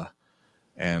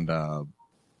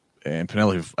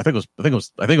Penelope, I think it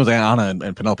was Anna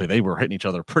and Penelope. They were hitting each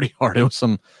other pretty hard. It was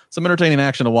some entertaining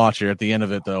action to watch here. At the end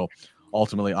of it, though,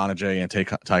 ultimately Anna Jay and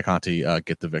Ty Conti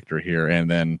get the victory here, and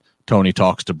then Tony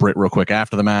talks to Britt real quick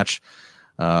after the match.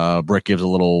 Britt gives a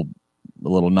little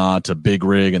nod to Big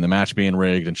Rig and the match being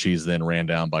rigged, and she's then ran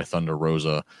down by Thunder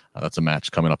Rosa. That's a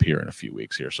match coming up here in a few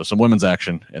weeks here. So some women's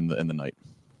action in the night.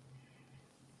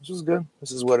 Which is good.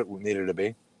 This is what it needed to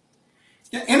be.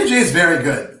 Yeah, Anna Jay is very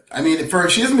good. I mean,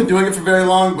 she hasn't been doing it for very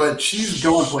long, but she's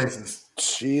going places.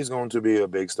 She's going to be a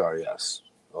big star, yes.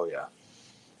 Oh, yeah.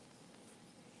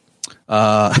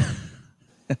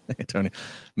 Tony,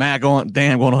 Matt going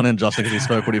on in Justin because he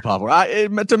spoke pretty popular.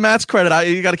 To Matt's credit,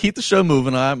 you got to keep the show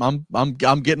moving. I'm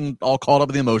getting all caught up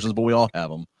in the emotions, but we all have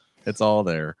them. It's all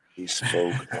there. He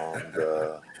spoke on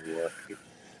the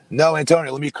No,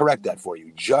 Antonio, let me correct that for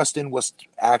you. Justin was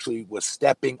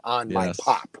stepping on my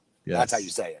pop. Yes. That's how you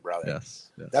say it, brother. Yes.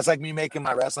 That's like me making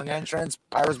my wrestling entrance.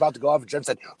 Pyro's about to go off, and Jim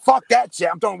said, "Fuck that shit!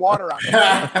 I'm throwing water on it."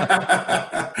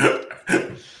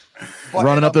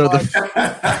 Running up there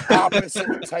the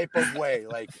opposite type of way,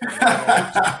 like,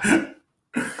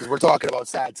 because we're talking about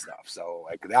sad stuff. So,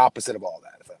 like, the opposite of all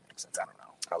that, if that makes sense. I don't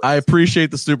know. I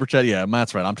appreciate the super chat. Yeah,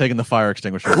 Matt's right. I'm taking the fire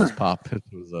extinguisher as pop. It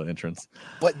was entrance,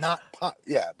 but not pop.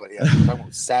 Yeah, but yeah, we're talking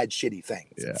about sad, shitty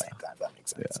things at the same time. If that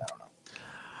makes sense. Yeah. I don't know.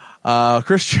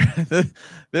 Christian,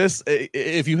 this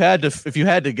if you had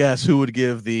to guess who would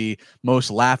give the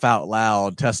most laugh out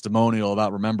loud testimonial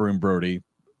about remembering Brody,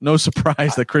 no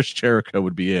surprise that Chris Jericho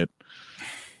would be it.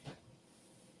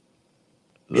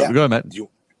 Yeah, go ahead, Matt.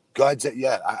 Go ahead.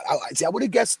 Yeah, I would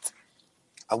have guessed.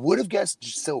 I would have guessed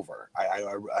Silver.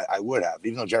 I would have,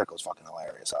 even though Jericho's fucking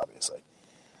hilarious, obviously.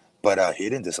 But he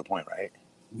didn't disappoint, right?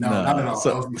 No, not at all.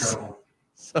 That was incredible.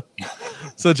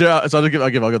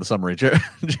 I'll give the summary.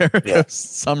 Jericho's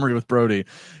summary with Brody.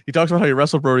 He talks about how he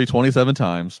wrestled Brody 27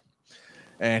 times,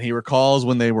 and he recalls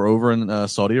when they were over in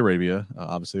Saudi Arabia.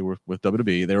 Obviously, with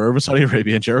WWE, they were over Saudi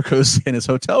Arabia, and Jericho's in his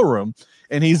hotel room,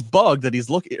 and he's bugged that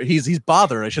he's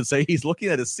bothered. I should say he's looking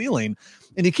at his ceiling,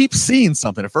 and he keeps seeing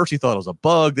something. At first, he thought it was a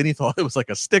bug. Then he thought it was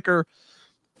like a sticker.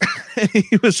 And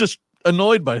he was just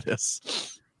annoyed by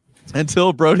this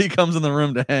until Brody comes in the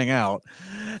room to hang out.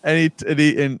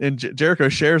 And Jericho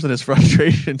shares in his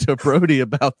frustration to Brody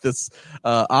about this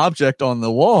object on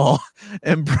the wall,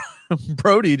 and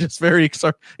Brody just Brody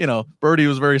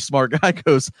was a very smart guy.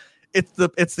 Goes,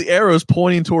 it's the arrows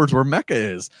pointing towards where Mecca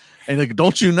is, and like,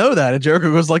 don't you know that? And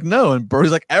Jericho goes like, no, and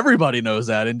Brody's like, everybody knows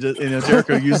that, and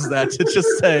Jericho uses that to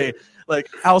just say like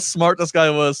how smart this guy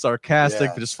was,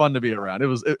 sarcastic, but just fun to be around.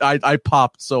 I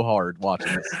popped so hard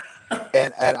watching this.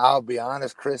 And I'll be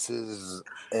honest, Chris is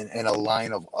in a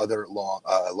line of other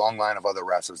long line of other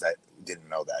wrestlers that didn't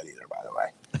know that either. By the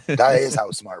way, that is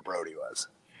how smart Brody was.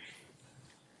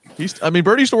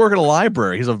 Brody used to work at a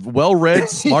library. He's a well-read,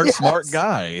 smart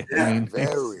guy. Yeah,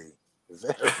 very,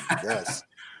 yes.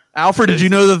 Alfred, did you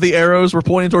know that the arrows were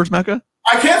pointing towards Mecca?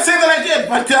 I can't say that I did,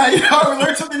 but we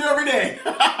learn something new every day.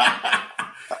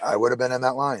 I would have been in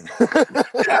that line.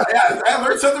 yeah, I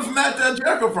learned something from that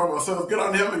Jericho promo, so good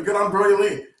on him and good on Brody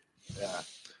Lee. Yeah.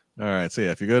 All right, so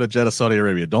if you go to Jeddah, Saudi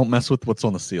Arabia, don't mess with what's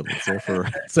on the ceiling.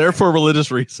 It's there for religious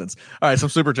reasons. All right, some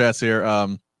super chats here.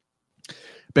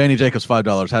 Banny Jacobs,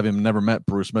 $5. Having never met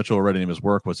Bruce Mitchell or read any of his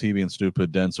work, was he being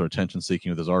stupid, dense, or attention-seeking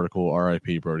with his article?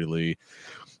 R.I.P. Brody Lee.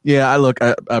 Yeah,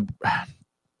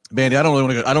 Bandy, I don't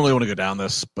really want to go down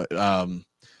this, but I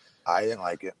didn't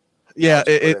like it. Yeah,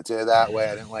 it that way.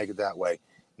 I didn't like it that way.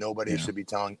 Nobody should be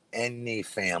telling any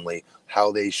family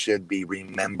how they should be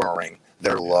remembering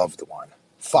their loved one.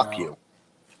 Fuck you.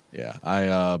 Yeah,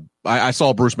 I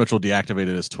saw Bruce Mitchell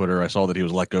deactivated his Twitter. I saw that he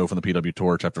was let go from the PW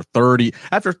Torch after 30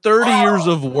 years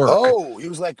of work. Oh, he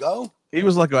was let go? He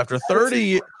was let go after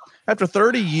 30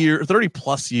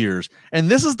 plus years. And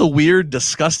this is the weird,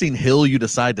 disgusting hill you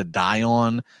decide to die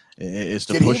on, is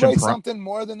to push him. Did he write something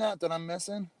more than that I'm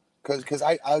missing? Because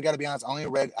I got to be honest,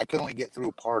 I could only get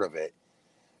through part of it.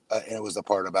 And it was the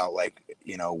part about, like,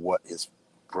 what his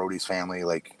Brody's family,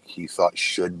 like, he thought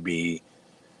should be,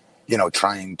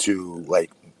 trying to,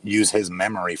 like, use his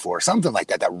memory for something like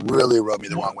that. That really rubbed me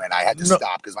the wrong way. And I had to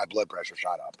stop because my blood pressure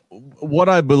shot up. What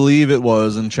I believe it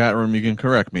was, in chat room, you can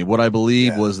correct me. What I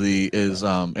believe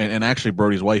and actually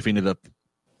Brody's wife ended up,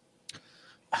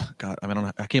 God,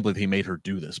 I can't believe he made her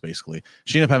do this. Basically,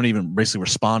 she ended up having to even basically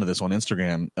respond to this on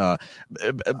Instagram.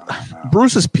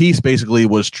 Bruce's piece basically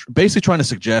was trying to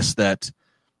suggest that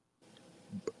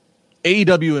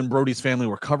AEW and Brody's family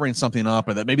were covering something up,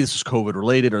 and that maybe this was COVID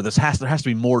related, or there has to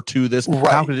be more to this.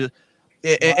 Right. How could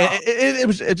it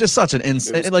was just such an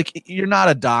insane. Like, you're not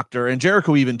a doctor, and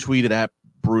Jericho even tweeted at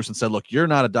Bruce and said, "Look, you're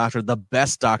not a doctor. The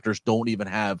best doctors don't even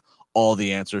have all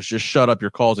the answers. Just shut up.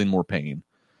 You're causing more pain."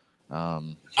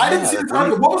 I didn't see this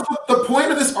article. What was the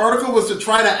point of this article? Was to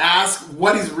try to ask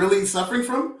what he's really suffering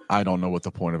from? I don't know what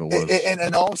the point of it was.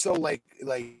 And also, like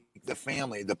the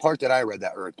family, the part that I read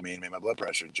that irked me and made my blood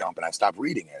pressure jump, and I stopped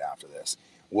reading it after this,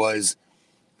 was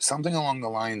something along the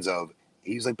lines of,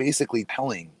 he's like basically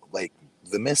telling, like,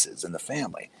 the missus and the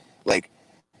family, like,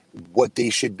 what they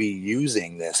should be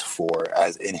using this for,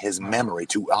 as in his memory,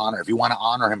 to honor. If you want to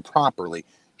honor him properly,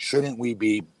 shouldn't we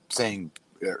be saying,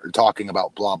 talking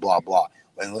about blah, blah, blah.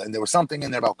 And there was something in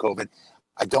there about COVID.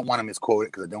 I don't want to misquote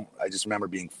it because I just remember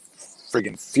being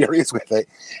friggin' furious with it,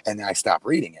 and then I stopped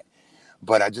reading it.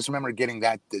 But I just remember getting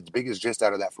that. The biggest gist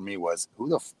out of that for me was, who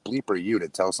the bleep are you to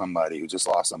tell somebody who just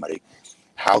lost somebody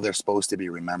how they're supposed to be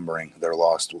remembering their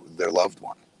loved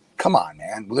one? come on,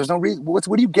 man. Well, there's no reason. What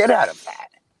do you get out of that?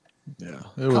 Yeah.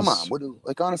 Come on.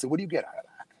 Honestly, what do you get out of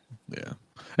that? Yeah.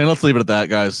 And let's leave it at that,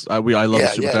 guys. I love the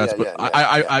super chats, but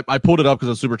I pulled it up because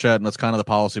of super chat, and that's kind of the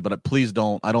policy. But please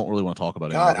don't. I don't really want to talk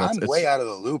about it. God, I'm way out of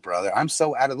the loop, brother. I'm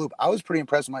so out of the loop. I was pretty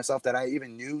impressed with myself that I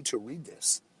even knew to read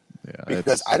this. Yeah,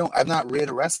 because I've not read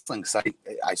a wrestling site.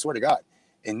 I swear to God,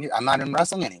 and I'm not in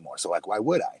wrestling anymore. So like, why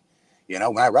would I? You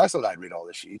know, when I wrestled, I'd read all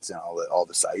the sheets and all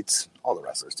the sites. All the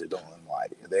wrestlers do. Don't lie.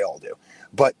 They all do.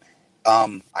 But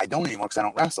I don't anymore because I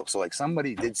don't wrestle. So like,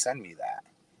 somebody did send me that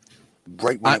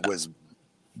right when it was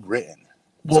written.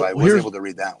 So I was able to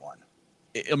read that one.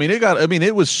 I mean,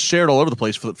 it was shared all over the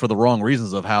place for the wrong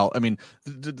reasons of how, I mean,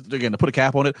 again, to put a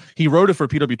cap on it, he wrote it for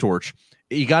PW Torch.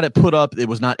 He got it put up. It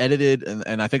was not edited.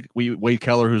 And I think Wade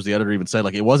Keller, who's the editor, even said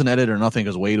like, it wasn't edited or nothing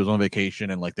because Wade was on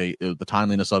vacation and like the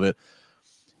timeliness of it.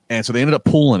 And so they ended up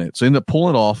pulling it. So they ended up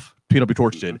pulling it off. PW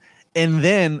Torch did. And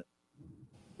then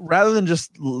rather than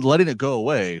just letting it go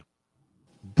away,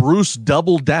 Bruce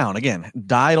doubled down again,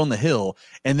 died on the hill,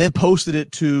 and then posted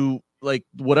it to like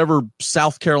whatever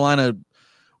South Carolina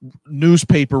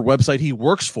newspaper website he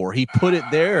works for. He put it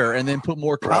there and then put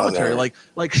more commentary.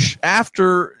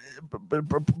 After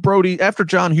Brody, after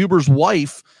John Huber's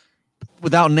wife,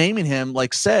 without naming him,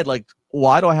 like said, like,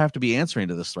 why do I have to be answering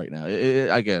to this right now?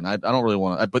 Again, I don't really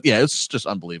want to, but yeah, it's just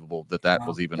unbelievable that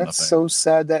was even. That's a thing. So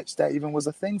sad that even was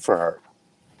a thing for her.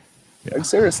 Yeah. Like,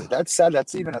 seriously, that's sad.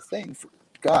 That's even a thing.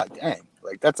 God dang,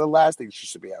 like that's the last thing she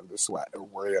should be having to sweat or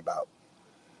worry about.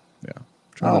 Yeah.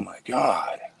 Oh my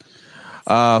God.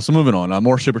 So moving on.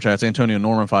 More super chats. Antonio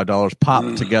Norman, $5.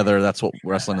 Pop together. That's what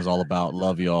wrestling is all about.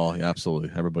 Love y'all. Yeah, absolutely.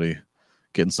 Everybody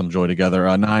getting some joy together.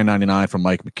 $9.99 from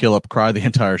Mike McKillop. Cry the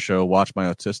entire show. Watch with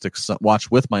my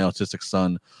autistic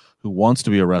son who wants to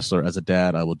be a wrestler. As a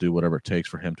dad, I will do whatever it takes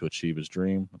for him to achieve his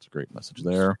dream. That's a great message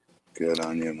there. Good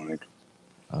on you, Mike.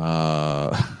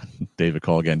 David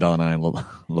Call again. $9.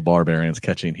 The Barbarians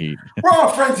catching heat. We're all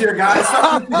friends here, guys.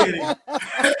 Stop instigating.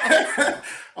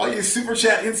 All you super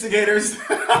chat instigators.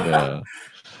 Yeah.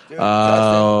 Dude,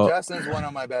 Justin's one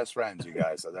of my best friends, you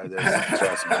guys. So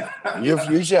trust me.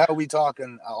 Usually how we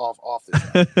talking off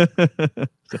the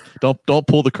show. Don't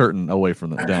pull the curtain away from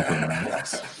them, down from them.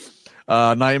 Yes.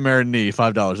 Nightmare Knee,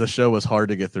 $5. This show was hard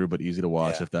to get through, but easy to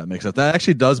watch. If that makes sense. That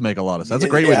actually does make a lot of sense. That's a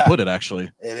great way to put it.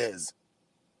 Actually, it is.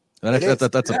 That's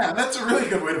a really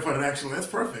good way to put it. Actually, that's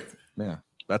perfect. Yeah,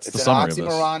 it's the summary of this. It's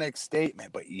an oxymoronic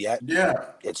statement, but yet,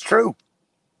 it's true.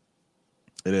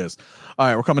 It is. All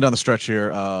right, we're coming down the stretch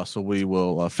here, so we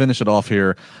will finish it off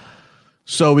here.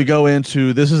 So we go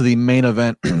into, this is the main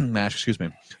event match. Excuse me,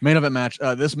 main event match.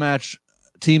 This match,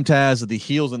 Team Taz, the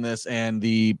heels in this, and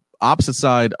the opposite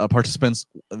side participants,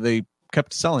 they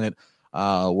kept selling it.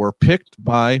 Were picked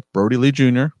by Brody Lee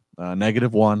Jr.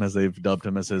 -1, as they've dubbed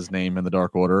him as his name in the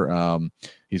Dark Order.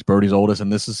 He's Brody's oldest,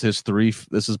 and this is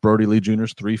Brody Lee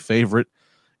Jr.'s 3 favorite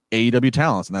AEW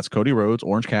talents, and that's Cody Rhodes,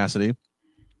 Orange Cassidy,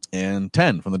 and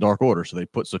 10 from the Dark Order. So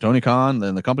Tony Khan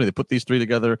and the company, they put these 3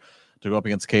 together to go up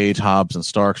against Cage, Hobbs, and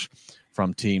Starks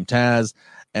from Team Taz.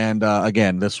 And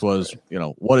again, this was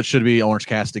what it should be. Orange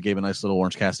Cassidy gave a nice little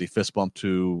Orange Cassidy fist bump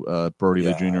to Brody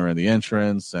Lee Jr. in the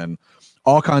entrance, and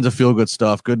all kinds of feel good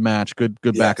stuff. Good match, good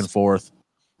back and forth.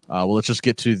 Well, let's just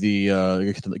get to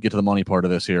the money part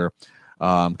of this here.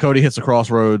 Cody hits the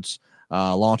Crossroads,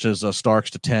 launches Starks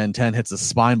to 10. 10 hits the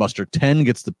Spinebuster. 10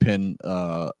 gets the pin,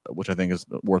 which I think is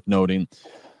worth noting.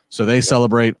 So they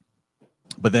celebrate.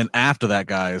 But then after that,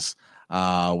 guys,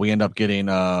 we end up getting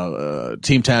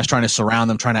Team Taz trying to surround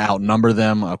them, trying to outnumber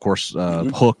them. Of course,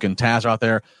 Hook and Taz are out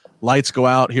there. Lights go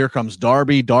out. Here comes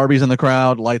Darby. Darby's in the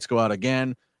crowd. Lights go out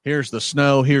again. Here's the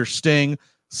Snow. Here's Sting.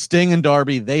 Sting and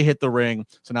Darby, they hit the ring.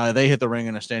 So now they hit the ring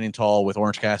and are standing tall with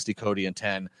Orange Cassidy, Cody, and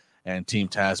 10, and Team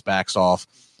Taz backs off.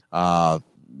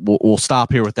 We'll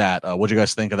stop here with that. What do you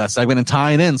guys think of that segment and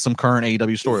tying in some current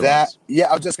AEW storylines? Yeah,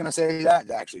 I was just going to say that,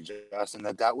 actually, Justin,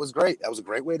 that was great. That was a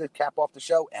great way to cap off the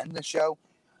show, end the show.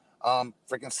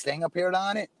 Freaking Sting appeared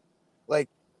on it, like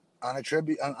on a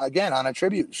tribute, on a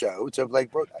tribute show to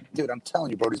like, bro, dude, I'm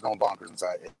telling you, Brody's going bonkers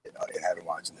inside in heaven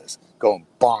watching this, going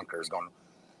bonkers,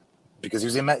 because he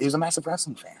was a massive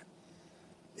wrestling fan.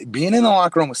 Being in the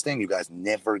locker room with Sting, you guys,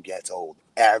 never gets old.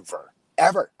 Ever.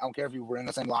 I don't care if you were in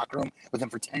the same locker room with him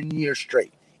for 10 years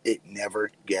straight. It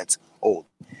never gets old.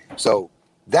 So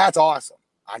that's awesome.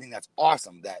 I think that's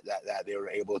awesome that they were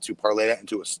able to parlay that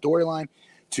into a storyline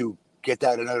to get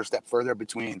that another step further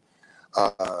between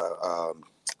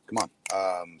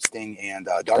Sting and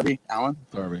Darby Allin.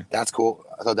 That's cool.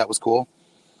 I thought that was cool.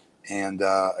 And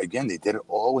again, they did it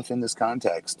all within this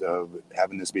context of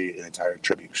having this be an entire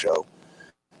tribute show.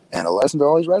 And a lesson to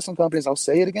all these wrestling companies, I'll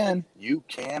say it again, you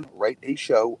can write a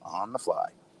show on the fly.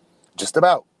 Just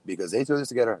about, because they threw this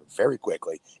together very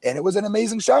quickly. And it was an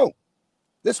amazing show.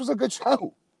 This was a good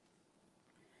show.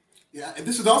 Yeah, and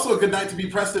this is also a good night to be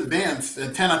Preston Vance.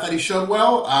 At 10, I thought he showed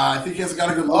well. I think he has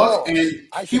got a good look. And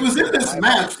he was in this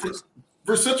match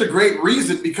for such a great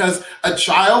reason, because a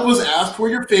child was asked who are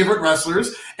your favorite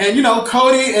wrestlers. And, you know,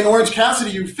 Cody and Orange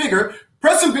Cassidy, you figure.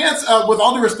 Preston Vance, with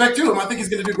all due respect to him, I think he's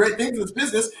going to do great things in this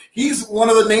business. He's one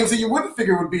of the names that you wouldn't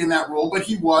figure would be in that role, but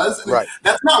he was. Right.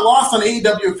 That's not lost on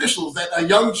AEW officials, that a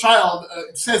young child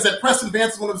says that Preston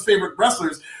Vance is one of his favorite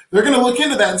wrestlers. They're going to look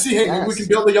into that and see, hey, maybe we can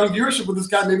build a young viewership with this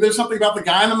guy. Maybe there's something about the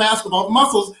guy in the mask with all the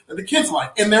muscles that the kids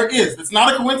like. And there is. It's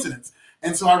not a coincidence.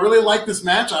 And so I really liked this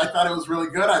match. I thought it was really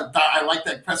good. I liked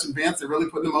that Preston Vance. They're really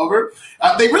putting him over.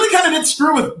 They really kind of did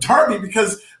screw with Darby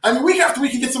because, I mean, week after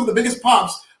week, you get some of the biggest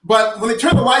pops. But when they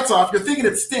turned the lights off, you're thinking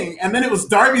it's Sting, and then it was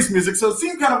Darby's music, so it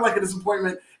seemed kind of like a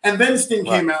disappointment. And then Sting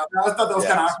came out. I thought that was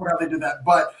kind of awkward how they did that,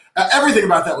 but everything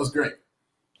about that was great.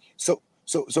 So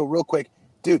real quick,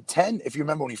 dude, 10. If you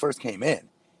remember when he first came in,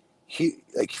 he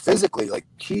physically,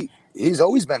 he's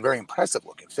always been very impressive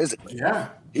looking physically. Yeah,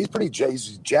 he's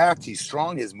he's jacked. He's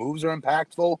strong. His moves are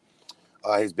impactful.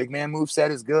 His big man moveset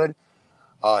is good.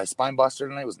 His spine buster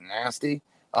tonight was nasty.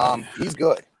 He's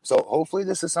good. So hopefully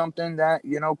this is something that,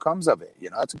 you know, comes of it.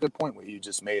 You know, that's a good point what you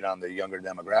just made on the younger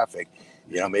demographic.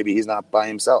 You know, maybe he's not by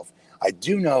himself. I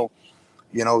do know,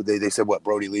 you know, they said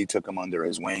Brody Lee took him under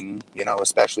his wing, you know,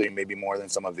 especially maybe more than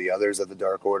some of the others of the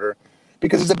Dark Order,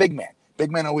 because he's a big man.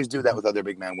 Big men always do that with other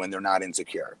big men when they're not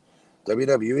insecure.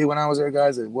 WWE, when I was there,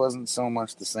 guys, it wasn't so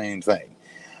much the same thing.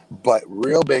 But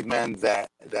real big men that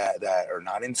are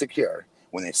not insecure,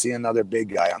 when they see another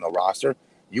big guy on the roster,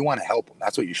 you want to help him.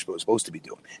 That's what you're supposed to be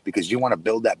doing, because you want to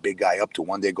build that big guy up to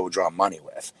one day go draw money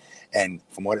with. And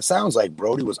from what it sounds like,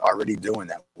 Brody was already doing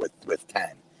that with 10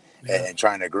 and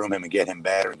trying to groom him and get him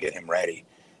better and get him ready,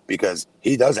 because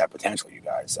he does have potential, you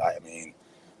guys. I mean,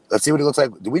 let's see what he looks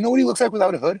like. Do we know what he looks like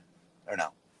without a hood or no?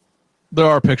 There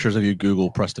are pictures if you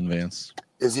Google Preston Vance.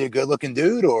 Is he a good looking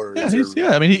dude or? Yeah,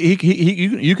 I mean, he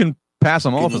you can pass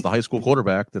him off as the high school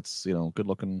quarterback. That's, you know, good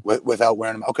looking without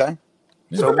wearing him. Okay.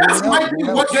 So the mask might be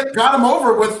what got him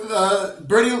over with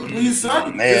Brody Lee's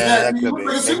son. Yeah, he looks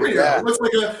like a superhero. He looks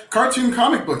like a cartoon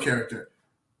comic book character.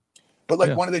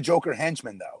 But one of the Joker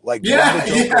henchmen, though.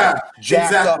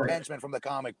 Jacked up henchmen from the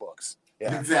comic books.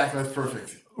 Yeah. Exactly. That's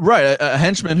perfect. Right. A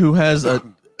henchman who has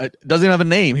doesn't even have a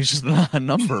name. He's just not a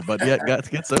number, but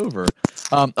yet gets over.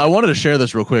 I wanted to share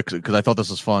this real quick because I thought this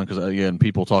was fun, because, again,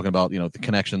 people talking about, you know, the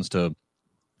connections to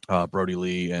Brody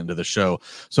Lee and to the show.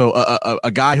 So a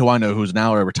guy who I know who's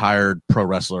now a retired pro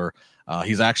wrestler,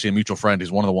 he's actually a mutual friend.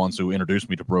 He's one of the ones who introduced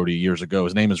me to Brody years ago.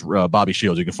 His name is Bobby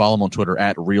Shields. You can follow him on Twitter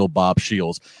at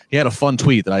 @RealBobShields. He had a fun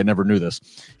tweet that I never knew this.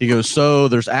 He goes, so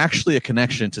there's actually a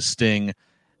connection to Sting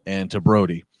and to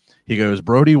Brody. He goes,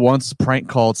 Brody once prank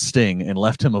called Sting and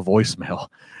left him a voicemail.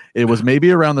 It was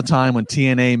maybe around the time when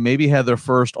TNA maybe had their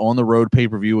first on-the-road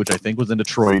pay-per-view, which I think was in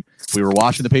Detroit. We were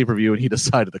watching the pay-per-view, and he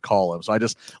decided to call him. So I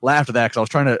just laughed at that because I was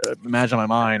trying to imagine in my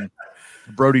mind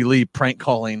Brody Lee prank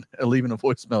calling, leaving a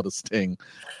voicemail to Sting,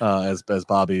 as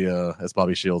Bobby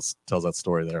Shields tells that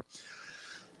story there.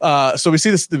 So we see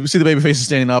the babyfaces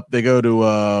standing up. They go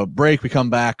to break. We come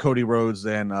back. Cody Rhodes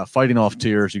then fighting off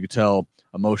tears. You could tell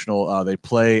emotional. They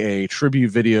play a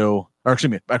tribute video. Or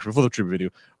excuse me, actually before the tribute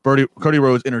video, Cody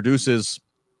Rhodes introduces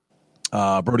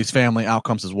Brody's family. Out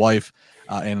comes his wife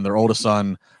and their oldest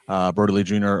son, Brody Lee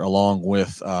Jr., along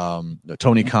with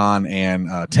Tony Khan and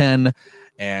 10.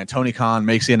 And Tony Khan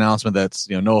makes the announcement that's,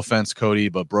 you know, no offense, Cody,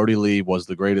 but Brody Lee was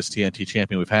the greatest TNT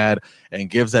champion we've had, and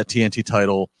gives that TNT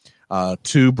title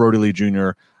to Brody Lee Jr.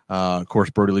 Of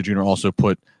course, Brody Lee Jr. also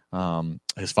put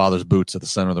his father's boots at the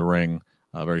center of the ring.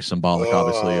 Very symbolic,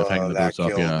 obviously, of hanging the boots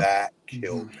up. Yeah, that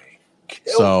killed me.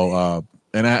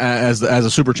 And as a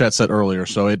super chat said earlier,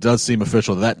 so it does seem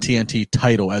official that TNT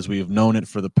title, as we have known it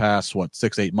for the past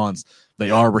 6-8 months, they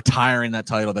are retiring that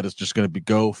title. That is just going to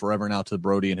go forever now to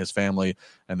Brody and his family,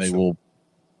 and they will,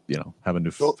 you know, have a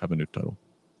new title.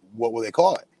 What will they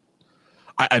call it?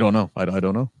 I don't know. I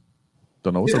don't know.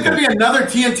 Don't know. Is it going to be another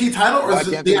TNT title, or is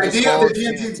it the idea of the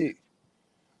TNT?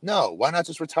 No, why not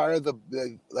just retire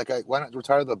why not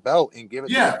retire the belt and give it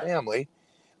to the family,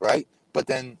 right? But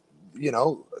then, you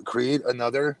know, create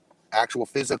another actual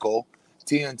physical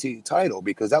TNT title,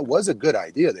 because that was a good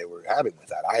idea they were having with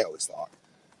that. I always thought.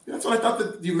 That's what I thought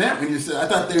that you meant when you said. I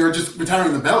thought they were just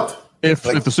retiring the belt. If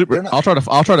the super, I'll try to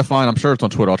find. I'm sure it's on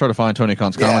Twitter. I'll try to find Tony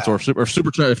Khan's comments, or if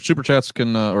super chats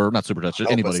can, or not super chats,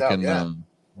 anybody can.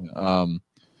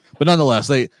 But nonetheless,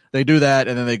 they do that,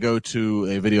 and then they go to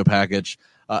a video package.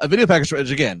 A video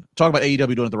package, again, talk about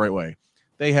AEW doing it the right way.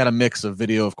 They had a mix of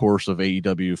video, of course, of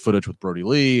AEW footage with Brody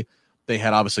Lee. They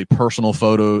had obviously personal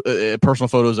photos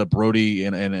that Brody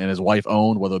and his wife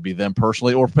owned, whether it be them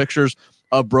personally or pictures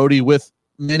of Brody with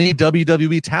many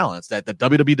WWE talents that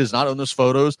WWE does not own those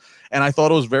photos. And I thought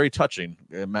it was very touching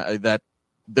that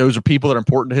those are people that are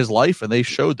important to his life, and they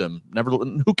showed them.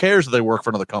 Who cares if they work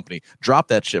for another company? Drop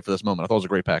that shit for this moment. I thought it was a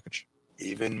great package.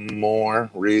 Even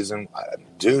more reason,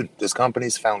 dude, this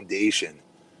company's foundation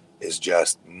is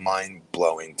just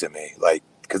mind-blowing to me. Like,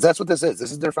 because that's what this is.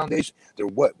 This is their foundation. They're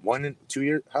what, 1 and 2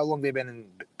 years? How long they been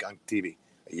on TV?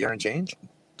 A year and change?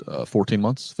 14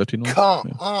 months, 15 months.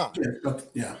 Come on.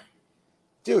 Yeah.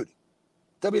 Dude,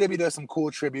 WWE does some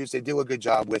cool tributes. They do a good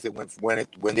job with it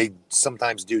when they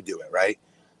sometimes do it, right?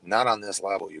 Not on this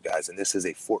level, you guys. And this is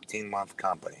a 14-month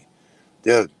company.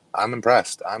 Dude, I'm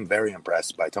impressed. I'm very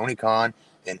impressed by Tony Khan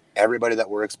and everybody that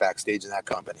works backstage in that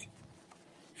company.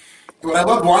 What I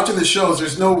love watching the shows,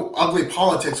 there's no ugly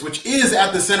politics, which is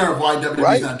at the center of why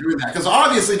WWE's not doing that. Because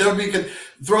obviously WWE could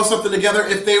throw something together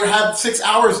if they had 6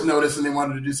 hours notice and they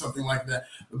wanted to do something like that.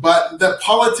 But the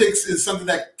politics is something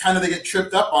that kind of they get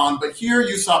tripped up on. But here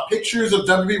you saw pictures of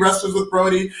WWE wrestlers with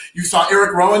Brody. You saw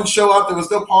Eric Rowan show up. There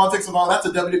was no politics of, that's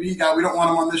a WWE guy. We don't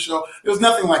want him on this show. There was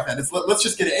nothing like that. Let's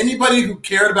just get anybody who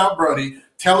cared about Brody,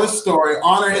 tell his story,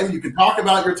 honor him. You can talk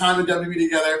about your time in WWE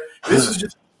together. This is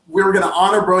just, we're going to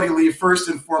honor Brody Lee first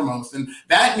and foremost. And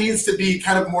that needs to be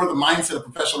kind of more the mindset of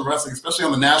professional wrestling, especially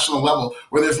on the national level,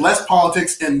 where there's less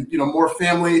politics and, more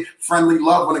family-friendly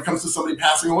love when it comes to somebody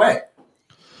passing away.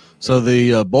 So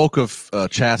the bulk of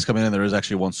chats coming in, there is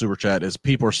actually one super chat, is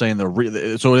people are saying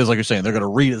so it is like you're saying, they're going to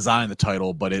redesign the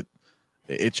title, but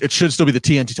it should still be the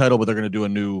TNT title, but they're going to do a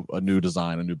new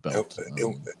design, a new belt.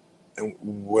 And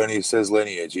when he says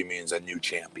lineage, he means a new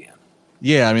champion.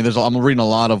 Yeah, I mean, I'm reading a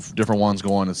lot of different ones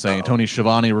going and saying Tony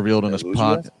Schiavone revealed in his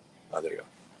pod. Oh, there you go.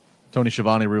 Tony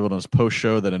Schiavone revealed in his post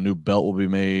show that a new belt will be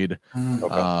made.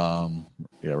 Okay.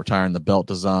 Retiring the belt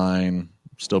design,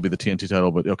 still be the TNT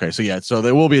title, but okay. So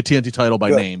there will be a TNT title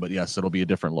by name, but yes, it'll be a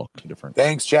different look, different.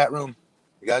 Thanks, chat room.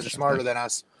 You guys are smarter than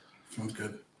us. Sounds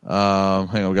good. Hang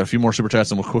on, we got a few more super chats,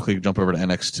 and we'll quickly jump over to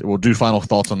NXT. We'll do final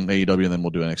thoughts on AEW, and then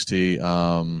we'll do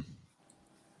NXT.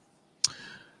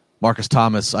 Marcus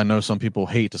Thomas, I know some people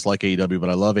dislike AEW, but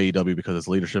I love AEW because it's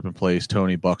leadership in place.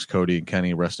 Tony, Bucks, Cody, and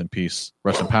Kenny, rest in peace,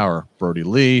 rest in power. Brody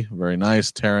Lee, very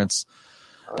nice. Terrence.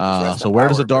 So where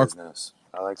does the Dark? Business.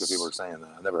 I like that people are saying that.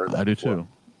 I never heard that. I do too.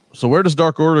 So where does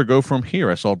Dark Order go from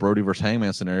here? I saw Brody versus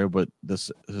Hangman scenario, but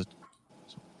this is.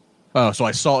 Oh, so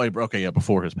I saw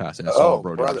before his passing. I saw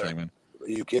Brody versus Hangman. Are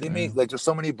you kidding me? Like, there's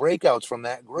so many breakouts from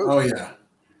that group. Oh yeah.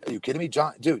 Are you kidding me,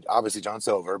 John? Dude, obviously John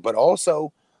Silver, but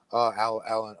also.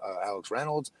 Alex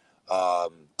Reynolds,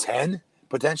 10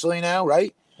 potentially now,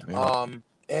 right? Yeah.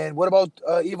 And what about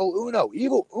Evil Uno?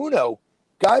 Evil Uno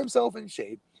got himself in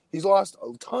shape. He's lost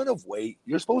a ton of weight.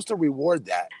 You're supposed to reward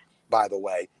that, by the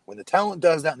way. When the talent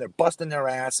does that and they're busting their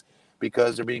ass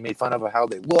because they're being made fun of how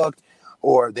they looked,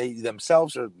 or they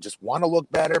themselves just want to look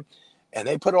better, and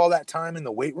they put all that time in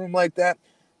the weight room like that,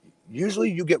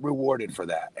 usually you get rewarded for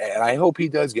that. And I hope he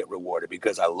does get rewarded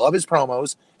because I love his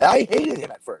promos. I hated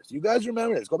him at first. You guys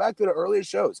remember this. Go back to the earliest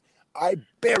shows. I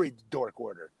buried Dark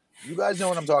Order. You guys know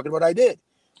what I'm talking about. I did.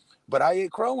 But I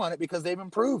ate crow on it because they've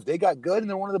improved. They got good, and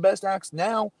they're one of the best acts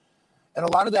now. And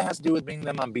a lot of that has to do with being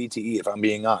them on BTE, if I'm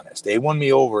being honest. They won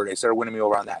me over. They started winning me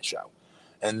over on that show.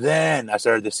 And then I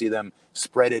started to see them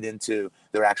spread it into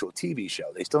their actual TV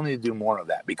show. They still need to do more of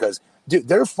that because, dude,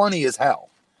 they're funny as hell.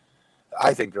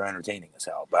 I think they're entertaining as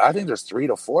hell, but I think there's 3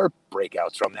 to 4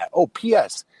 breakouts from that. Oh,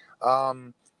 P.S.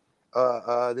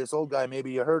 This old guy,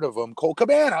 maybe you heard of him, Colt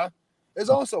Cabana, is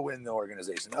also in the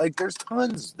organization. Like, there's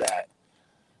tons that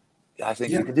I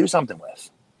think you could do something with.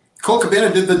 Colt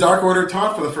Cabana did the Dark Order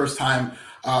taunt for the first time,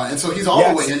 and so he's all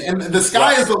the way in. And the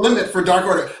sky is the limit for Dark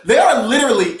Order. They are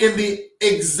literally in the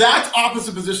exact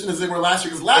opposite position as they were last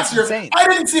year. Because last year, insane. I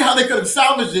didn't see how they could have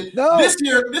salvaged it. No. This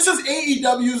year, this is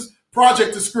AEW's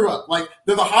project to screw up. Like,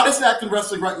 they're the hottest act in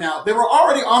wrestling right now. They were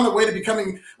already on the way to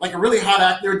becoming like a really hot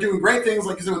act. They were doing great things,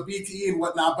 like you said, with BTE and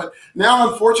whatnot. But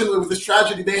now, unfortunately, with this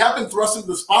tragedy, they have been thrust into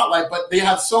the spotlight, but they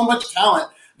have so much talent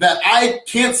that I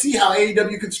can't see how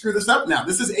AEW could screw this up now.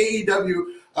 This is AEW.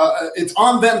 It's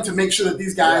on them to make sure that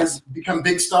these guys become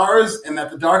big stars and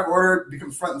that the Dark Order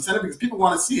becomes front and center because people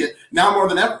want to see it now more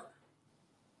than ever.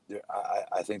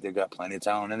 I think they've got plenty of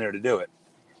talent in there to do it.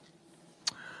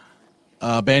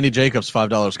 Bandy Jacobs,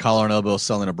 $5 collar and elbow,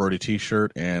 selling a Brody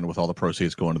T-shirt, and with all the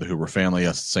proceeds going to the Hoover family.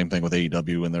 Yes, same thing with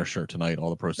AEW in their shirt tonight.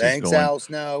 All the proceeds Thanks, going. Al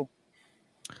Snow.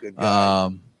 Good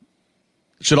guy.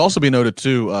 Should also be noted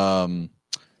too.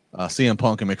 CM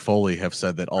Punk and Mick Foley have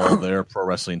said that all their Pro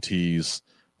Wrestling Tees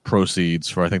proceeds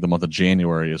for, I think, the month of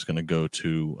January is going to go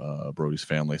to Brody's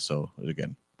family. So,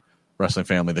 again, wrestling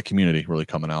family, the community really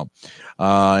coming out.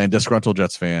 And disgruntled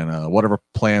Jets fan, whatever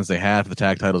plans they have for the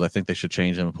tag titles, I think they should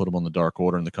change them and put them on the Dark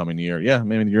Order in the coming year. Yeah,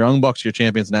 maybe your Young Bucks, your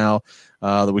champions now,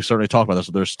 that we certainly talked about this.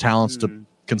 So there's talents to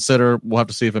consider. We'll have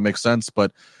to see if it makes sense.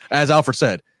 But as Alfred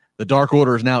said, the Dark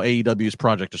Order is now AEW's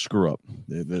project to screw up.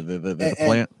 The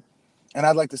plan. And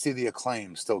I'd like to see the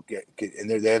Acclaim still get and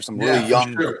they have some really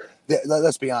young. Sure.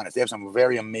 Let's be honest, they have some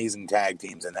very amazing tag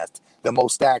teams, and that's the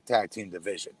most stacked tag team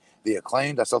division. The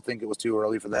Acclaimed, I still think it was too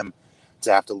early for them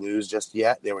to have to lose just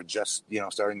yet. They were just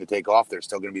starting to take off. They're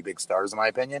still going to be big stars, in my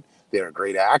opinion. They're a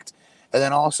great act. And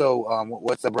then also,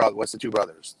 what's the two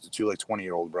brothers? The two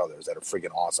 20-year-old brothers that are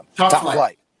freaking awesome. Top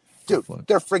Flight. Dude,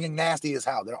 they're freaking nasty as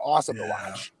hell. They're awesome to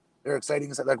watch. They're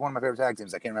exciting. Like one of my favorite tag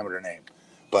teams. I can't remember their name.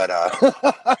 But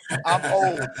I'm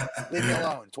old. Leave me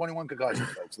alone. 21 concussions,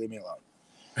 folks. Leave me alone.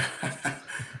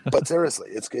 But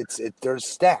seriously, they're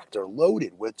stacked. They're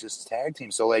loaded with just tag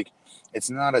teams. So it's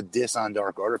not a diss on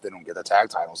Dark Order if they don't get the tag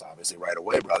titles, obviously, right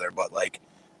away, brother. But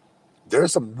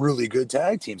there's some really good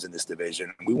tag teams in this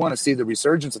division. We want to see the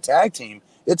resurgence of tag team.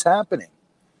 It's happening.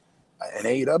 And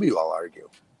AEW, I'll argue.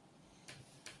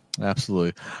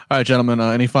 Absolutely. All right, gentlemen.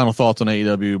 Any final thoughts on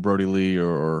AEW, Brody Lee,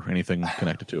 or anything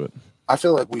connected to it? I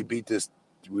feel like we beat this.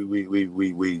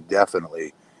 We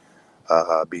definitely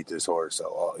beat this horse.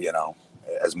 So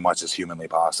as much as humanly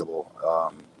possible,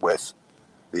 with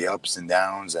the ups and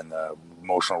downs and the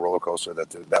emotional roller coaster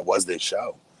that was this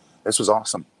show. This was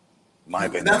awesome. In my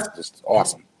opinion, just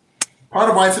awesome. Part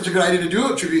of why it's such a good idea to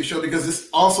do a tribute show, because this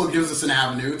also gives us an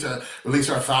avenue to release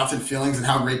our thoughts and feelings and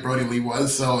how great Brody Lee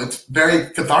was. So it's very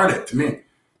cathartic to me.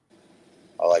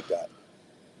 I like that.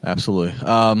 Absolutely.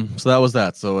 So that was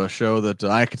that. So a show that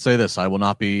I could say this: I will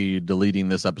not be deleting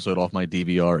this episode off my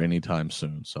DVR anytime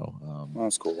soon. So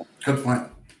that's cool. Good point.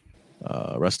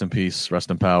 Rest in peace,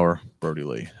 rest in power, Brody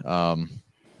Lee.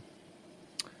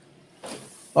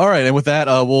 All right, and with that,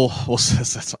 we'll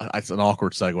it's an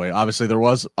awkward segue. Obviously, there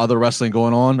was other wrestling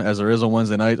going on, as there is on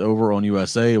Wednesday night over on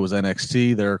USA. It was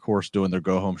NXT. They're, of course, doing their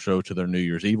go-home show to their New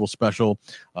Year's Evil special.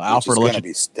 Alfred, is going to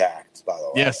be stacked, by the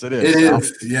way. Yes, it is. It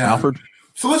is, yeah. Alfred?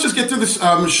 So let's just get through this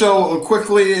show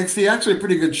quickly. It's actually a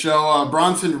pretty good show.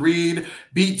 Bronson Reed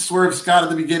beat Swerve Scott at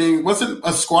the beginning. Wasn't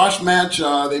a squash match.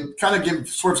 They kind of give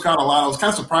Swerve Scott a lot. I was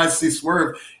kind of surprised to see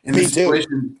Swerve in this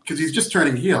situation because he's just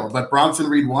turning heel. But Bronson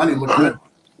Reed won. He looked good.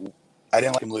 I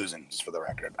didn't like him losing, just for the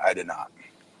record. I did not.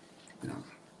 Yeah.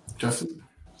 Justin?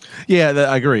 Yeah,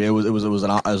 I agree. It was an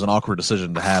awkward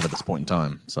decision to have at this point in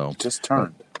time. So just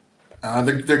turned.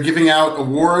 They're giving out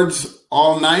awards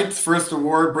all night. First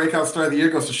award, Breakout Star of the Year,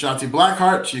 goes to Shotzi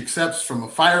Blackheart. She accepts from a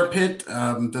fire pit,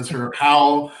 does her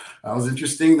howl. That was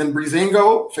interesting. Then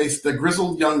Breezango faced the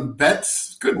Grizzled Young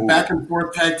Vets. Good back and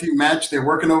forth tag team match. They're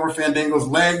working over Fandango's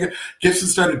leg. Gibson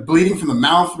started bleeding from the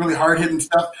mouth, really hard hitting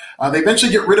stuff. They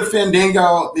eventually get rid of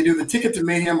Fandango. They do the Ticket to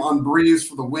Mayhem on Breeze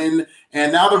for the win.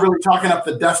 And now they're really talking up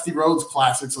the Dusty Rhodes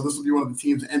Classic. So this will be one of the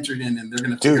teams entered in, and they're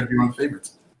going to be one of the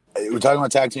favorites. We're talking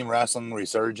about tag team wrestling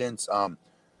resurgence.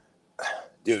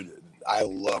 Dude, I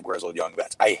love Grizzled Young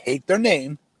Vets. I hate their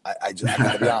name. I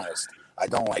gotta be honest. I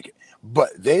don't like it. But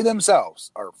they themselves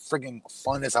are freaking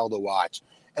fun as hell to watch.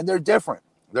 And they're different.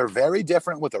 They're very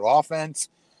different with their offense,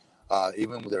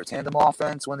 even with their tandem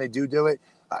offense when they do it.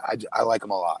 I like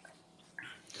them a lot.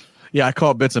 Yeah, I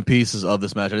caught bits and pieces of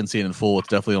this match. I didn't see it in full. It's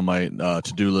definitely on my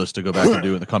to-do list to go back and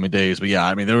do in the coming days. But yeah,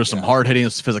 I mean, there was some hard-hitting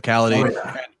physicality.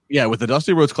 Oh, yeah, with the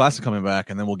Dusty Rhodes Classic coming back,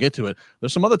 and then we'll get to it.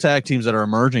 There's some other tag teams that are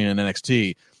emerging in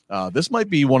NXT. This might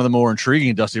be one of the more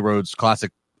intriguing Dusty Rhodes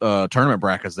Classic tournament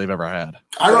brackets they've ever had.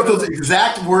 I wrote those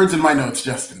exact words in my notes,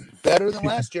 Justin. Better than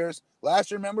last year's.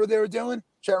 Last year, remember what they were doing?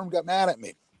 Chatroom got mad at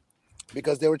me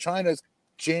because they were trying to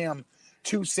jam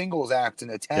two singles acts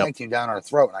and a tag team down our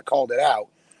throat, and I called it out,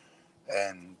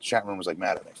 and Chatroom was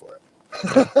mad at me for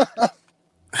it.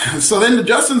 So then to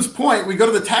Justin's point, we go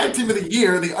to the Tag Team of the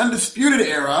Year, the Undisputed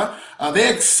Era.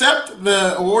 They accept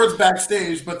the awards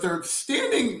backstage, but they're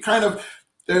standing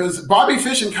there's Bobby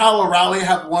Fish and Kyle O'Reilly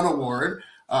have one award.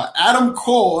 Adam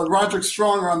Cole and Roderick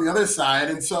Strong are on the other side.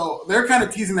 And so they're kind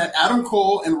of teasing that Adam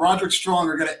Cole and Roderick Strong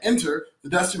are going to enter the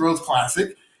Dusty Rhodes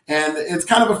Classic. And it's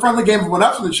kind of a friendly game of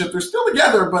one-upsmanship. They're still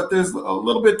together, but there's a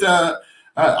little bit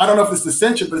I don't know if it's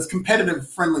dissension, but it's competitive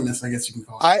friendliness, I guess you can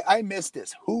call it. I missed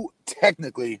this. Who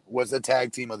technically was the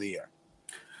Tag Team of the Year?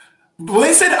 Well,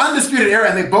 they said Undisputed Era,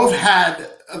 and they both had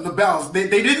the belts. They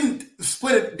didn't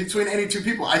split it between any two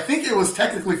people. I think it was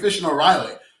technically Fish and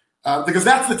O'Reilly. because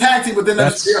that's the tag team within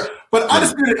Undisputed Era. But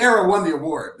Undisputed Era won the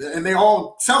award, and they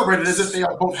all celebrated as if they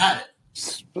all both had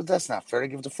it. But that's not fair to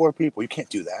give it to 4 people. You can't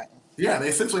do that. Yeah, they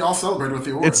essentially all celebrated with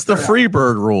the award. It's the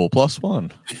Freebird rule,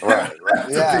 +1. Right.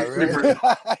 Yeah, really.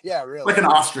 Yeah, really. Like an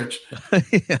ostrich.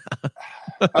 Yeah.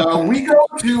 We go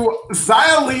to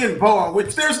Xia Li and Boa,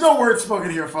 which there's no word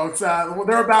spoken here, folks.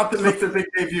 They're about to make their big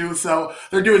debut, so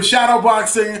they're doing shadow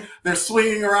boxing. They're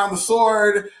swinging around the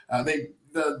sword.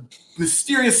 The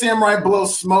mysterious samurai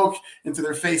blows smoke into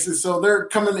their faces, so they're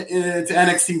coming into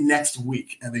NXT next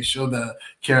week, and they show the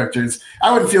characters.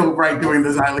 I wouldn't feel right doing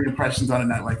the Xia Li impressions on a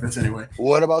night like this anyway.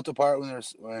 What about the part when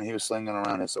he was slinging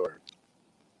around his sword?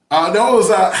 No, it was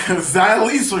Xia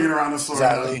Li swinging around a sword.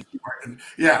 Xia Li.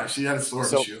 Yeah, she had a sword.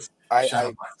 So and she was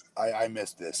I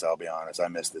missed this. I'll be honest. I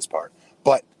missed this part.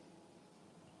 But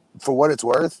for what it's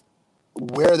worth,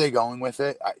 where are they going with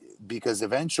it? Because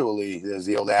eventually, there's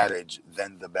the old adage,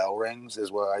 then the bell rings,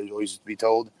 is what I always used to be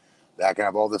told. That can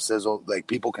have all the sizzle. Like,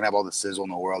 people can have all the sizzle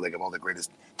in the world. They can have all the greatest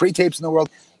pre-tapes in the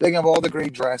world. They can have all the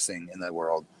great dressing in the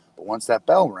world. But once that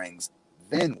bell rings,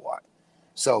 then what?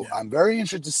 So I'm very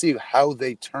interested to see how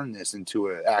they turn this into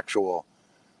an actual,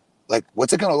 like,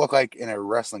 what's it going to look like in a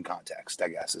wrestling context, I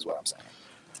guess, is what I'm saying.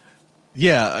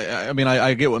 Yeah, I mean,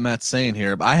 I get what Matt's saying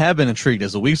here, but I have been intrigued.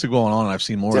 As the weeks are going on, and I've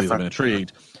seen more of these, I've been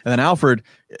intrigued. And then, Alfred,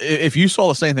 if you saw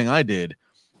the same thing I did,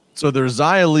 so there's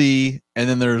Xia Li, and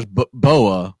then there's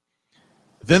Boa.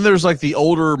 Then there's, like, the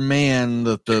older man,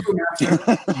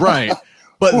 right.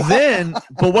 But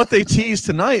what they teased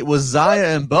tonight was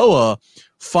Xia and Boa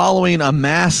following a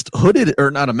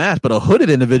hooded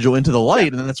individual into the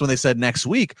light, and then that's when they said next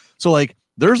week. So, like,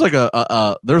 there's like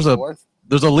there's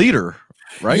a leader,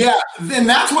 right? Yeah, then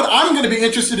that's what I'm going to be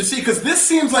interested to see, because this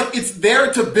seems like it's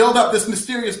there to build up this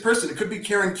mysterious person. It could be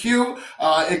Karen Q.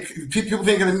 People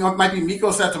think it might be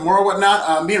Miko Satomura or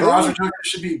whatnot. Me and Roger joking it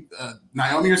should be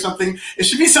Naomi or something. It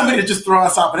should be somebody to just throw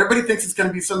us off. But everybody thinks it's going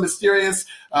to be some mysterious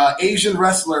Asian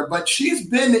wrestler. But she's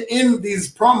been in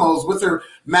these promos with her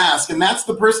mask, and that's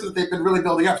the person that they've been really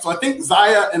building up. So I think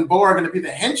Xia and Bo are going to be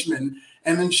the henchmen,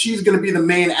 and then she's going to be the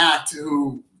main act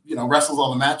who, wrestles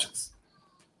all the matches.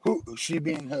 Who she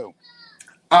being who?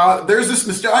 There's this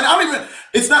mystery.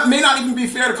 May not even be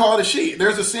fair to call it a she.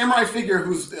 There's a samurai figure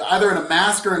who's either in a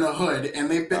mask or in a hood,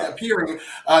 and they've been appearing.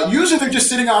 Usually they're just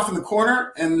sitting off in the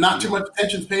corner and not too much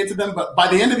attention is paid to them. But by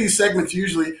the end of these segments,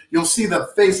 usually you'll see the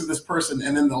face of this person,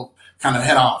 and then they'll kind of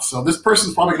head off. So this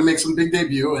person's probably going to make some big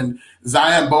debut, and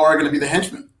Xia and Bo are going to be the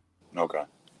henchmen. Okay.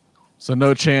 So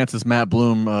no chance is Matt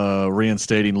Bloom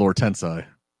reinstating Lord Tensai.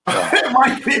 It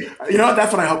might be. You know what?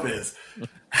 That's what I hope it is.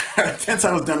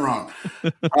 Tensai was done wrong.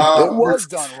 It was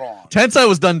done wrong. Tensai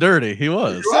was done dirty. He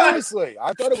was. Seriously.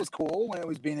 I thought it was cool when it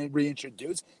was being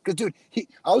reintroduced. Because, dude,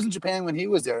 I was in Japan when he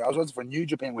was there. I was working for New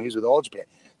Japan when he was with All Japan.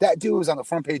 That dude was on the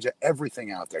front page of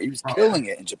everything out there. He was killing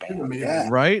it in Japan. Yeah.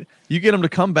 Right? You get him to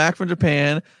come back from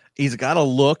Japan. He's got a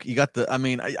look. You got the, I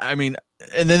mean,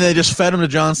 and then they just fed him to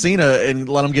John Cena and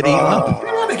let him get eaten up.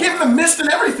 Yeah, they gave him the mist and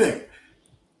everything.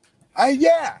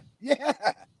 Yeah.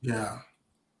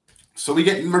 So we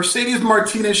get Mercedes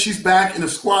Martinez. She's back in a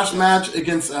squash match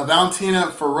against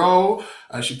Valentina Ferro.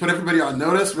 She put everybody on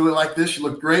notice. Really like this. She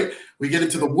looked great. We get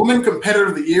into the Woman Competitor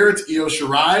of the Year. It's Io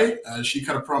Shirai. She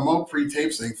cut a promo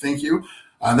pre-tape saying thank you.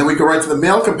 Then we go right to the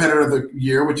Male Competitor of the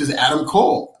Year, which is Adam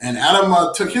Cole. And Adam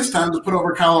took his time to put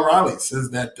over Kyle O'Reilly. Says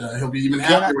that he'll be even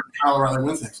happier when Kyle O'Reilly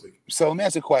wins next week. So let me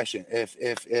ask a question. If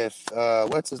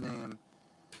what's his name?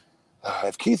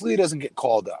 If Keith Lee doesn't get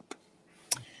called up,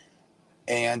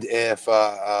 and if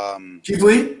Keith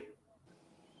Lee?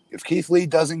 If Keith Lee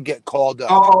doesn't get called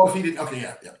up. Oh, if he did. Okay,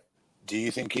 yeah. Do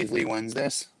you think Keith Lee wins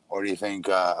this? Or do you think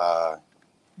Homeboy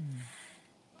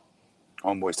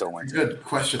still wins? Good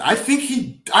question. I think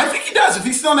he does. If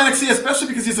he's still in NXT, especially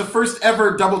because he's the first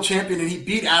ever double champion and he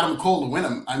beat Adam Cole to win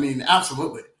him. I mean,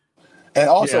 absolutely. And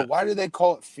also, why did they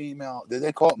call it female? Did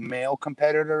they call it Male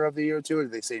Competitor of the Year too, or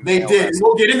did they say they male did? wrestler?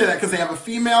 We'll get into that because they have a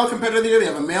female competitor of the year, they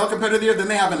have a male competitor of the year, then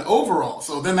they have an overall.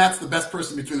 So then that's the best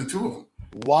person between the two of them.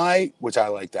 Why? Which I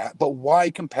like that, but why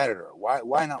competitor?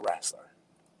 Why not wrestler?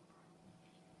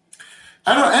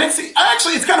 I don't know. NXT,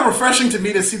 actually, it's kind of refreshing to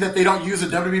me to see that they don't use a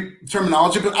WWE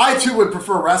terminology, but I too would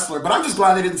prefer wrestler. But I'm just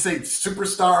glad they didn't say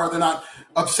superstar, or they're not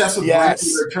obsessed with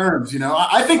breaking their terms.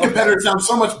 I think competitor sounds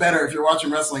so much better if you're watching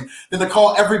wrestling than to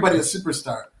call everybody a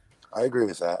superstar. I agree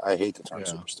with that. I hate the term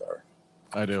superstar.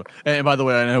 I do. And by the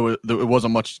way, I know it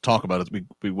wasn't much to talk about as we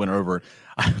went over it.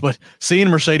 But seeing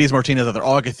Mercedes Martinez out there,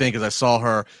 all I could think is I saw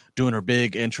her doing her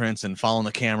big entrance and following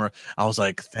the camera. I was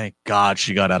like, thank God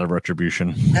she got out of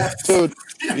Retribution. Dude,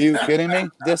 are you kidding me?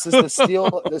 This is the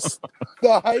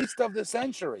heist of the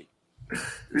century.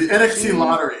 The NXT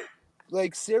lottery.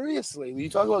 Like, seriously, you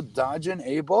talk about dodging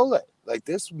a bullet. Like,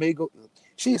 this may go.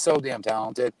 She's so damn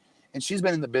talented, and she's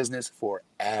been in the business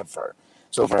forever.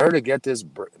 So for her to get this,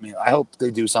 I mean, I hope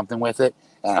they do something with it,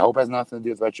 and I hope it has nothing to do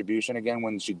with Retribution again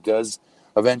when she does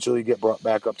eventually get brought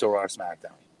back up to Raw or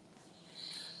SmackDown.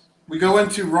 We go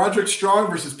into Roderick Strong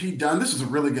versus Pete Dunne. This is a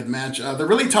really good match. They're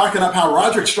really talking up how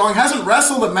Roderick Strong hasn't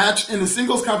wrestled a match in the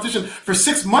singles competition for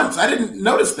 6 months. I didn't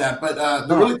notice that, but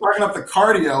they're really talking up the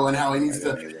cardio and how he needs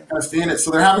to kind of stay in it.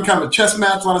 So they're having kind of a chess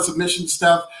match, a lot of submission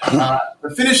stuff.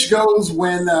 The finish goes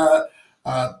when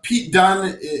Pete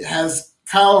Dunne has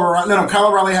Kyle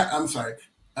O'Reilly. I'm sorry.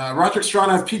 Roderick Strong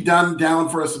has Pete Dunne down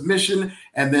for a submission,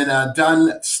 and then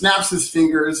Dunne snaps his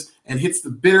fingers and hits the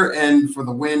bitter end for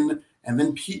the win. And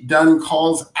then Pete Dunne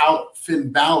calls out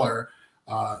Finn Balor.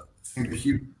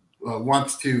 He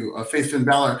wants to face Finn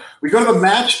Balor. We go to the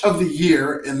match of the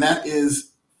year, and that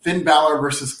is Finn Balor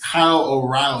versus Kyle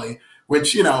O'Reilly,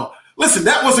 which, listen,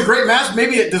 that was a great match.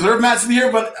 Maybe it deserved match of the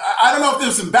year, but I don't know if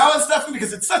there's some balance stuff in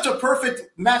because it's such a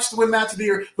perfect match to win match of the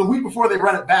year the week before they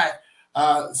run it back.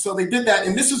 So they did that,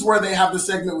 and this is where they have the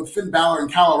segment with Finn Balor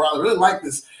and Kyle O'Reilly. I really like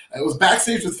this. It was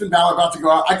backstage with Finn Balor about to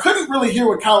go out. I couldn't really hear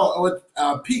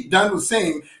what Pete Dunne was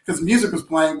saying because music was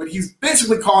playing, but he's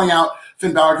basically calling out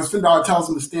Finn Balor because Finn Balor tells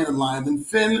him to stand in line. Then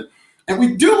Finn, and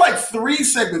we do like 3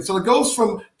 segments. So it goes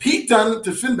from Pete Dunne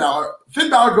to Finn Balor. Finn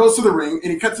Balor goes to the ring,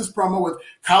 and he cuts his promo with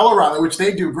Kyle O'Reilly, which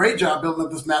they do a great job building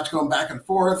up this match, going back and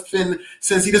forth. Finn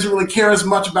says he doesn't really care as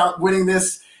much about winning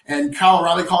this, and Kyle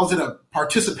O'Reilly calls it a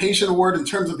participation award in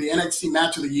terms of the NXT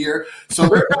Match of the Year. So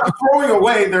they're kind of throwing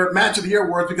away their Match of the Year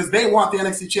awards because they want the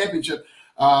NXT Championship.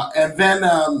 And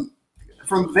then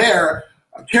from there,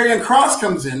 Karrion Kross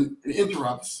comes in and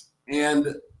interrupts.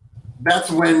 And that's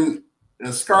when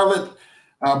Scarlett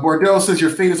Bordeaux says,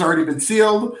 "Your fate has already been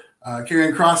sealed."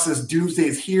 Karrion Kross says, "Doomsday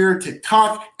is here,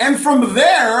 TikTok." And from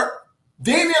there,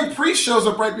 Damian Priest shows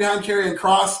up right behind Karrion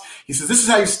Kross. He says, "This is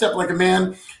how you step like a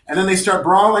man." And then they start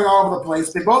brawling all over the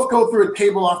place. They both go through a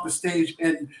table off the stage,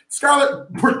 and Scarlett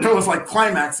Bordeaux is like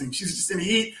climaxing. She's just in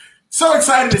heat. So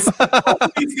excited to see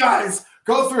these guys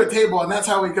go through a table, and that's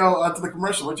how we go to the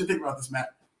commercial. What do you think about this,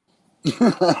 Matt?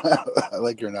 I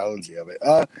like your analogy of it.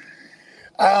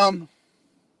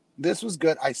 This was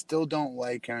good. I still don't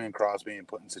like Karrion Kross being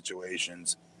put in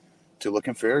situations to look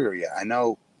inferior yet. I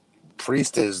know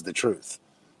Priest is the truth.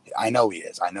 I know he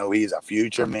is. I know he's a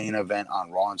future main event on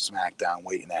Raw and SmackDown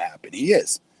waiting to happen. He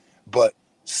is. But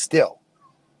still,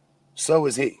 so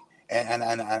is he. And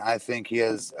I think he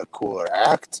has a cooler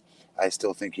act. I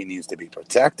still think he needs to be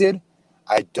protected.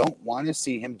 I don't want to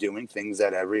see him doing things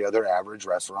that every other average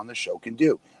wrestler on the show can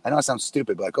do. I know it sounds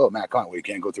stupid, but like, oh, Matt, come on, you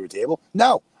can't go through a table?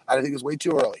 No, I think it's way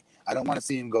too early. I don't want to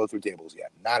see him go through tables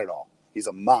yet. Not at all. He's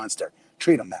a monster.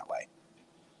 Treat him that way.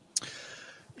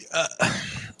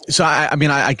 So, I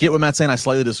mean, I get what Matt's saying. I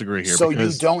slightly disagree here. So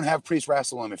you don't have Priest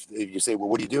wrestle him if you say, well,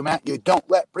 what do you do, Matt? You don't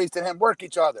let Priest and him work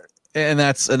each other. And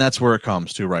that's where it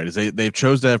comes to, right? Is they've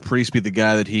chose to have Priest be the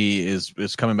guy that he is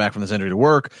coming back from this injury to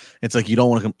work. It's like you don't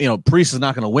want to, Priest is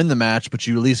not going to win the match, but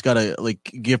you at least got to like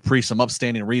give Priest some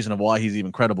upstanding reason of why he's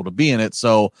even credible to be in it.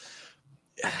 So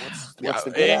what's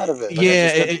the good out of it?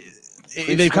 Yeah,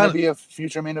 they kind of be a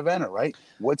future main eventer, right?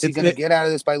 What's he going to get out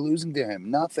of this by losing to him?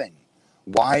 Nothing.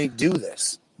 Why do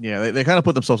this? Yeah, they kind of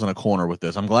put themselves in a corner with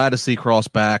this. I'm glad to see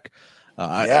Kross back.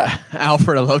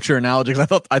 Alfred, I loved your analogy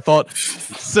because I thought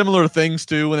similar things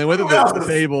too when they went to the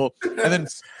table, and then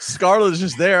Scarlett is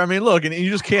just there. I mean, look, and you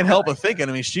just can't help but thinking.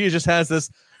 I mean, she just has this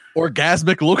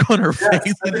orgasmic look on her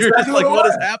face, and you're just like, what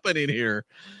is happening here?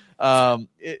 A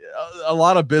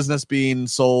lot of business being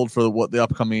sold for what the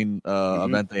upcoming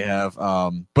event they have.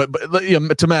 But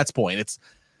to Matt's point, it's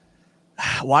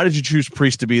why did you choose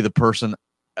Priest to be the person?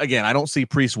 Again, I don't see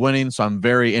Priest winning, so I'm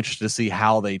very interested to see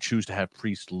how they choose to have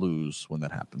Priest lose when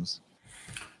that happens.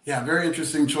 Yeah, very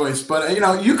interesting choice. But,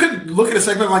 you could look at a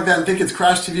segment like that and think it's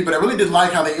Crash TV, but I really did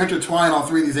like how they intertwine all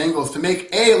 3 of these angles to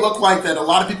make, A, it look like that a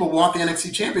lot of people want the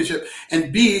NXT Championship,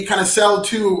 and B, kind of sell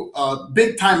 2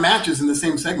 big-time matches in the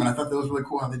same segment. I thought that was really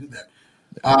cool how they did that.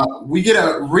 We get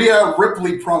a Rhea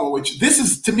Ripley promo, which this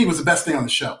is, to me, was the best thing on the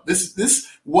show. This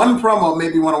one promo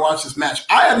made me want to watch this match.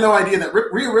 I had no idea that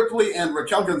Rhea Ripley and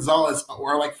Raquel Gonzalez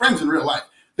are like friends in real life.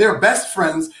 They're best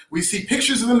friends. We see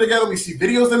pictures of them together. We see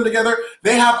videos of them together.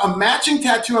 They have a matching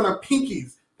tattoo on their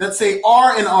pinkies that say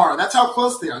R and R. That's how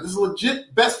close they are. This is a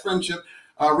legit best friendship.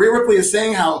 Rhea Ripley is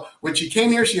saying how when she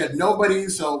came here, she had nobody.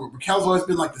 So Raquel's always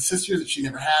been like the sisters that she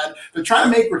never had. They're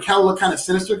trying to make Raquel look kind of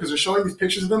sinister because they're showing these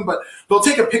pictures of them, but they'll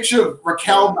take a picture of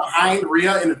Raquel behind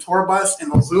Rhea in a tour bus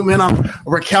and they'll zoom in on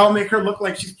Raquel, make her look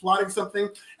like she's plotting something.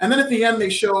 And then at the end, they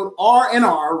showed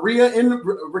R&R, Rhea and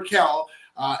Raquel.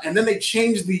 And then they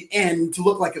changed the N to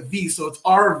look like a V, so it's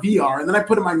RVR. And then I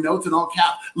put in my notes in all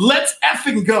cap, let's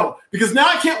effing go. Because now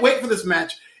I can't wait for this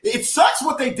match. It sucks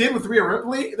what they did with Rhea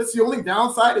Ripley. That's the only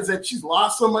downside is that she's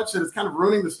lost so much that it's kind of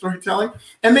ruining the storytelling.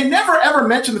 And they never, ever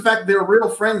mentioned the fact that they were real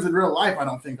friends in real life, I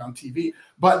don't think, on TV.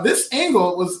 But this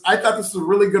angle I thought this was a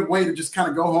really good way to just kind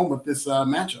of go home with this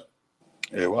matchup.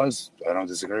 It was. I don't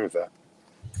disagree with that.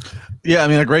 Yeah, I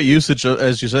mean, a great usage,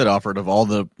 as you said, Alfred, of all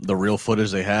the real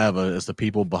footage they have as the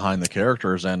people behind the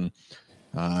characters. And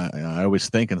I always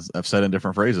think, and I've said in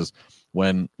different phrases,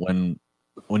 when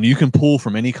you can pull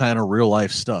from any kind of real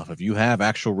life stuff, if you have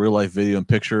actual real life video and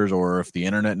pictures, or if the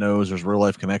internet knows there's real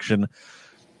life connection,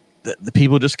 the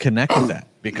people just connect with that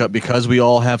because we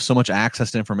all have so much access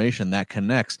to information that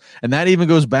connects. And that even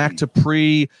goes back to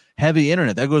pre-heavy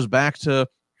internet. That goes back to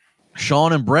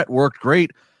Sean and Brett worked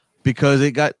great because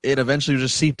it eventually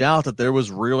just seeped out that there was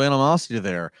real animosity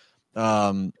there.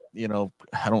 You know,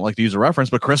 I don't like to use a reference,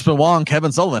 but Chris Benoit and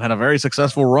Kevin Sullivan had a very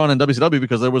successful run in WCW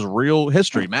because there was real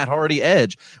history. Matt Hardy,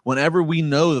 Edge. Whenever we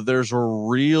know that there's a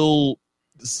real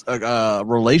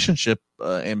relationship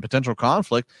and potential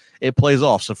conflict, it plays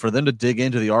off. So for them to dig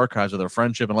into the archives of their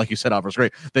friendship, and like you said, Alfred's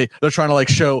great. They're trying to like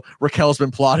show Raquel's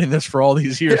been plotting this for all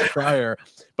these years prior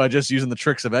by just using the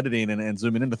tricks of editing and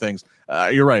zooming into things.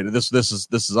 You're right. This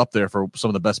is up there for some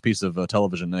of the best piece of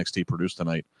television NXT produced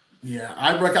tonight. Yeah,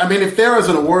 I mean, if there is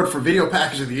an award for video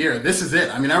package of the year, this is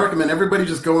it. I mean, I recommend everybody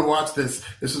just go and watch this.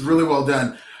 This is really well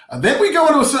done. Then we go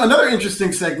into another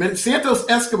interesting segment. Santos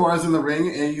Escobar is in the ring,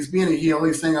 and he's being a heel.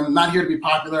 He's saying, I'm not here to be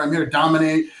popular. I'm here to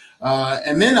dominate.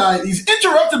 And then he's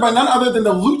interrupted by none other than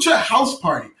the Lucha House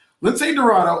Party, Lince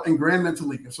Dorado and Gran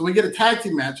Metalik. So we get a tag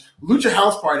team match, Lucha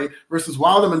House Party versus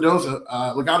Wilder Mendoza,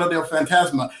 Legado del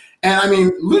Fantasma. And, I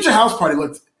mean, Lucha House Party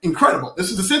looked incredible.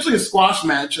 This is essentially a squash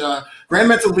match. Gran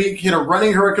Metalik hit a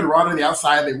running Hurricane Rod on the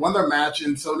outside. They won their match.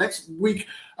 And so next week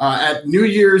at New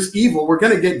Year's Evil, we're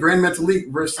going to get Gran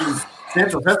Metalik versus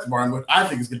Santos Escobar, what I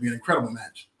think is going to be an incredible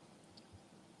match.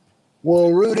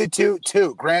 Well, rooted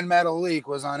to Gran Metalik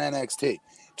was on NXT.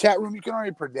 Chat room, you can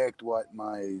already predict what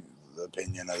my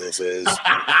opinion of this is.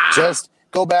 Just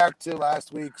go back to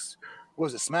last week's, what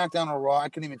was it, SmackDown or Raw? I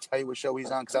couldn't even tell you what show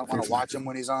he's on because I don't want to watch him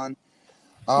when he's on.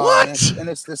 What? And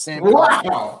it's the same.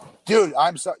 Wow. Dude,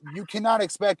 I'm sorry. You cannot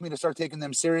expect me to start taking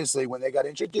them seriously when they got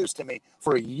introduced to me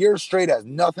for a year straight as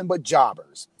nothing but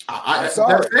jobbers. I'm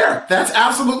sorry. That's fair. That's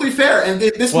absolutely fair. And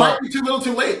this might be too little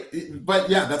too late.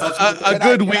 But yeah, that's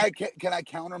absolutely fair. Can I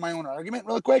counter my own argument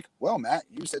really quick? Well, Matt,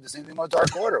 you said the same thing about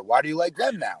Dark Order. Why do you like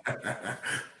them now?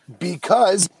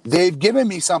 Because they've given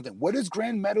me something. What has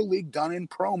Gran Metalik done in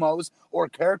promos or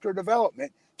character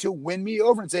development to win me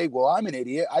over and say, well, I'm an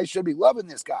idiot. I should be loving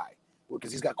this guy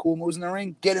because he's got cool moves in the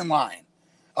ring. Get in line.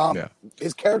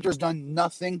 His character's done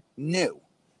nothing new.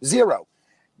 Zero.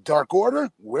 Dark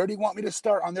Order, where do you want me to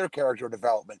start on their character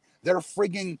development? They're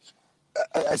frigging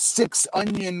a 6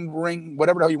 onion ring,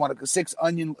 whatever the hell you want to, 6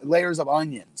 onion layers of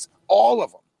onions. All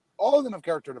of them have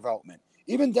character development,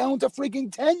 even down to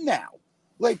freaking 10 now.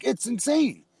 Like, it's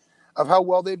insane of how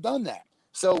well they've done that.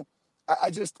 So I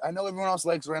know everyone else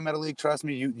likes Gran Metalik. Trust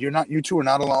me, you two are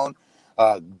not alone.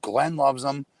 Glenn loves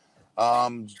them.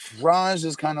 Raj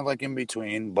is kind of like in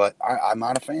between, but I'm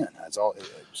not a fan. That's all.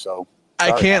 So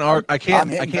sorry. I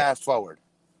can't fast forward.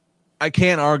 I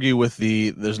can't argue with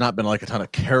there's not been like a ton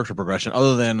of character progression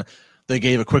other than they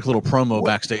gave a quick little promo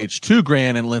backstage to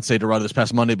Gran and Lince Dorado this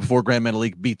past Monday before Gran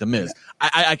Metalik beat The Miz.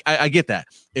 Yeah. I get that.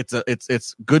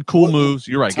 It's good, cool moves.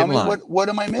 You're right. Tell me what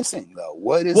am I missing though?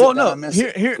 What is it that I'm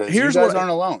missing? Here's you guys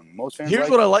aren't alone. Most fans. Here's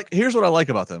what I like. Here's what I like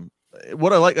about them.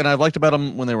 What I like, and I've liked about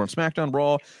them when they were on SmackDown,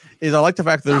 Raw, is I like the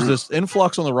fact that there's this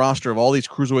influx on the roster of all these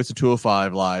cruiserweights to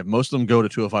 205 Live. Most of them go to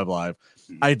 205 Live.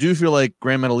 I do feel like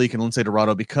Gran Metalik and Lince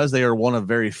Dorado, because they are one of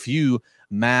very few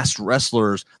masked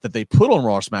wrestlers that they put on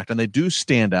Raw or SmackDown, they do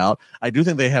stand out. I do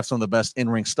think they have some of the best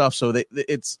in-ring stuff, so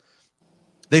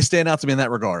they stand out to me in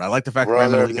that regard. I like the fact that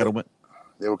Gran Metalik got a win.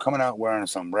 They were coming out wearing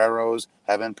sombreros,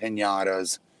 having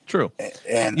piñatas. True.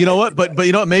 And you know what? But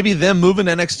you know what? Maybe them moving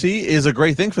to NXT is a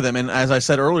great thing for them. And as I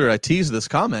said earlier, I teased this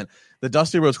comment. The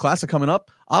Dusty Rhodes Classic coming up.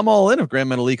 I'm all in if Gran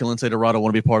Metalik and Lince Dorado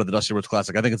want to be part of the Dusty Rhodes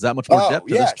Classic. I think it's that much more depth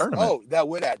to this tournament. Oh, that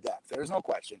would add depth. There's no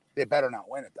question. They better not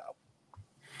win it, though.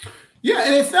 Yeah,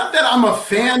 and it's not that I'm a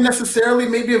fan necessarily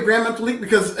maybe of Grand Metalik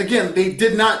because, again, they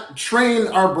did not train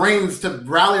our brains to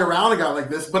rally around a guy like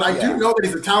this, but I do know that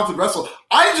he's a talented wrestler.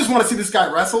 I just want to see this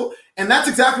guy wrestle, and that's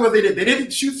exactly what they did. They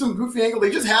didn't shoot some goofy angle. They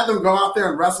just had them go out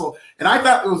there and wrestle, and I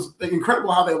thought it was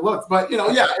incredible how they looked. But,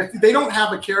 if they don't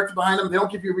have a character behind them, they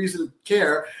don't give you a reason to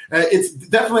care, it's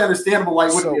definitely understandable why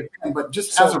you wouldn't be a fan, but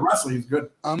just as a wrestler, he's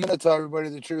good. I'm going to tell everybody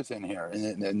the truth in here,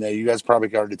 and you guys probably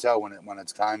got to tell when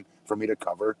it's time for me to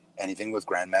cover anything with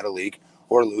Grand Metalik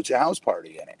or Lucha House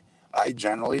Party in it. I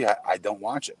generally don't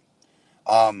watch it.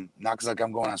 Not because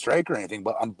I'm going on strike or anything,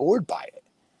 but I'm bored by it.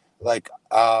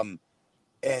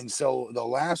 And so the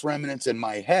last remnants in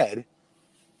my head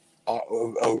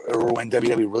are when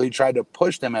WWE really tried to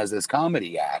push them as this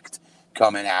comedy act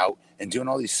coming out and doing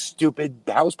all these stupid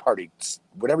house parties,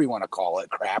 whatever you want to call it,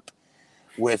 crap,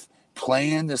 with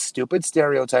playing this stupid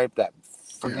stereotype that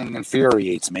freaking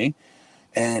infuriates me.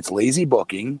 And it's lazy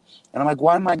booking. And I'm like,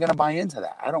 why am I going to buy into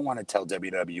that? I don't want to tell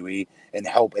WWE and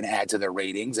help and add to their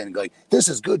ratings and go like, this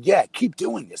is good. Yeah, keep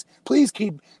doing this. Please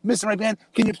keep, Mr. McMahon,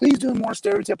 can you please do more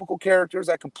stereotypical characters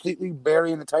that completely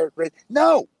bury an entire rating?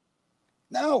 No,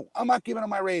 I'm not giving them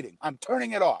my rating. I'm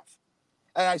turning it off.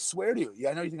 And I swear to you,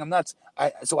 I know you think I'm nuts.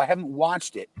 So I haven't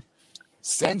watched it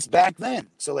since back then.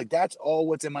 So that's all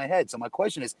what's in my head. So my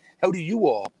question is, how do you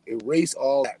all erase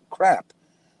all that crap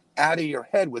out of your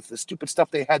head with the stupid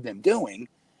stuff they had them doing,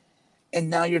 and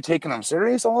now you're taking them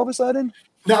serious all of a sudden?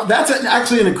 Now, that's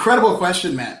actually an incredible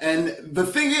question, Matt. And the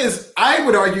thing is, I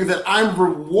would argue that I'm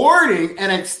rewarding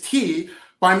NXT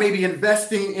by maybe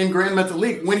investing in Grand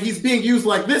Metalik. When he's being used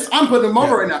like this, I'm putting him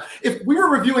over right now. If we were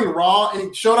reviewing Raw and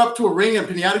he showed up to a ring and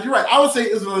Pinata, you're right. I would say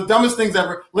it's one of the dumbest things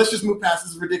ever. Let's just move past.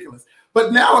 This is ridiculous.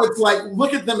 But now it's like,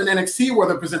 look at them in NXT where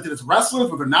they're presented as wrestlers,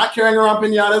 where they're not carrying around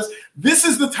pinatas. This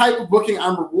is the type of booking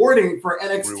I'm rewarding for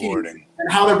NXT and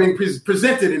how they're being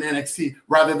presented in NXT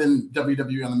rather than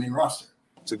WWE on the main roster.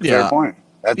 It's a fair point.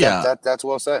 That's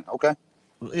well said. Okay.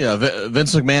 Yeah,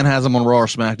 Vince McMahon has them on Raw or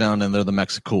SmackDown, and they're the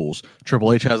Mexicools.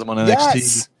 Triple H has them on NXT.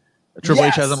 Yes. Triple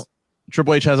H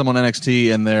has them on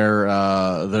NXT, and they're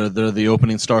the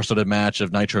opening star-studded match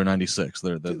of Nitro '96.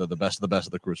 They're the best of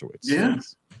the cruiserweights. Yeah.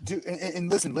 Dude, and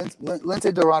listen,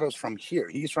 Lince Dorado's from here.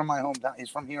 He's from my hometown. He's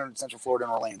from here in Central Florida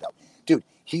in Orlando. Dude,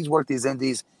 he's worked these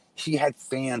indies. He had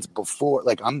fans before.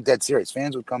 I'm dead serious.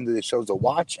 Fans would come to the shows to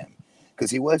watch him because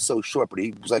he was so short, but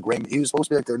he was like Ray. He was supposed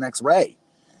to be like their next Ray.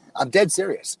 I'm dead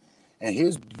serious. And he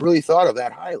was really thought of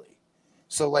that highly.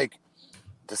 So,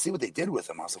 to see what they did with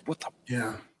him, I was like, what the?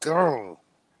 Yeah. Girl.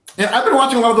 And I've been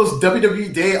watching a lot of those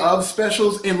WWE Day of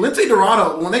specials, and Lince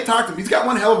Dorado, when they talk to him, he's got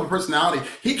one hell of a personality.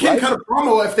 He can cut a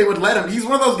promo if they would let him. He's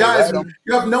one of those guys who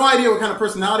you have no idea what kind of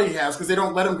personality he has because they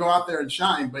don't let him go out there and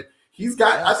shine. But he's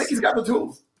got, I think he's got the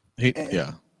tools. And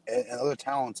other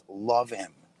talents love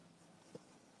him.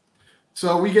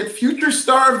 So we get Future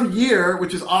Star of the Year,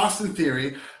 which is Austin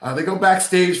Theory. They go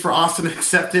backstage for Austin to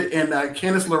accept it, and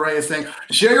Candice LeRae is saying,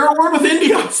 share your award with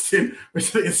Indy Austin,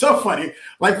 which is so funny,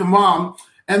 like the mom.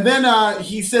 And then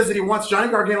he says that he wants Johnny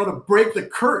Gargano to break the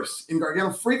curse, and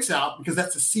Gargano freaks out because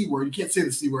that's a C word. You can't say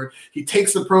the C word. He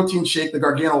takes the protein shake, the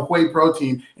Gargano whey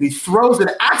protein, and he throws it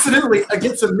accidentally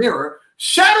against a mirror,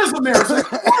 shatters the mirror, so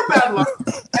more bad luck,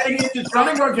 heading into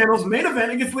Johnny Gargano's main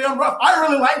event against Leon Ruff. I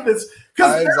really like this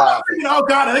because oh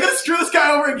God, are they going to screw this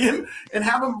guy over again and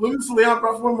have him lose to Leon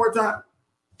Ruff one more time?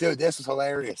 Dude, this is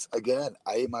hilarious. Again,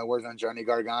 I ate my words on Johnny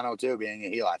Gargano too, being a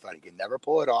heel. I thought he could never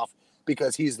pull it off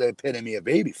because he's the epitome of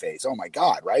babyface. Oh my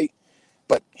God, right?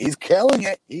 But he's killing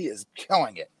it. He is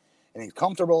killing it. And he's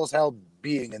comfortable as hell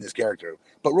being in this character.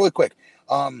 But really quick,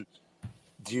 do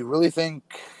you really think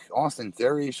Austin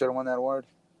Theory should have won that award?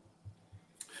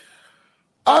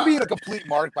 I'm being a complete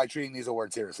mark by treating these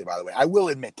awards seriously, by the way. I will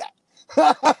admit that.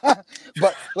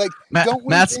 But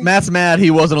Matt's mad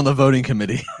he wasn't on the voting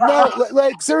committee. No,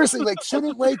 seriously,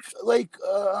 shouldn't come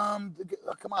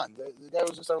on, that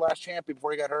was just our last champion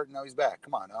before he got hurt, and now he's back.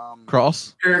 Come on,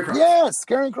 Cross. Karrion Kross. Yes,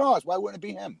 Karrion Kross. Why wouldn't it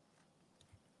be him?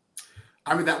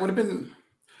 I mean, that would have been.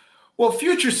 Well,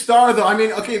 Future Star, though, I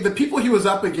mean, okay, the people he was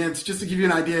up against, just to give you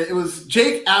an idea, it was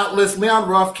Jake Atlas, Leon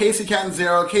Ruff, Casey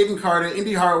Catanzaro, Caden Carter,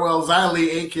 Indy Hartwell, Xia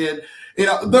Li, A-Kid. You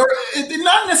know, they're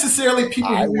not necessarily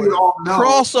people who we would all know.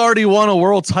 Cross already won a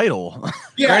world title.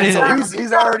 Yeah, he's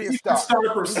already a star.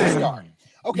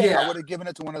 Okay, yeah. I would have given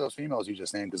it to one of those females you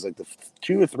just named because, the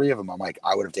 2 or 3 of them, I'm like,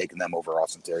 I would have taken them over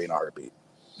Austin Theory in a heartbeat.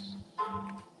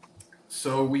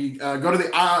 So we go to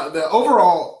the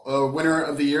overall winner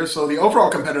of the year. So the overall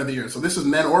competitor of the year. So this is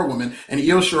men or women, and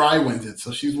Io Shirai wins it.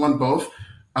 So she's won both.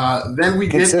 Then we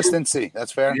consistency.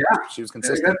 That's fair. Yeah, she was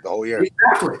consistent the whole year.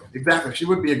 Exactly. She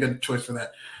would be a good choice for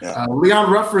that. Yeah.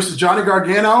 Leon Ruff versus Johnny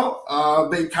Gargano.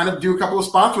 They kind of do a couple of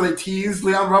spots where they tease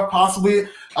Leon Ruff possibly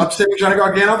upsetting Johnny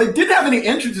Gargano. They didn't have any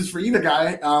entrances for either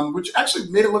guy, which actually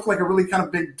made it look like a really kind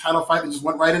of big title fight. They just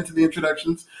went right into the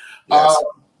introductions. Yes.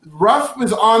 Ruff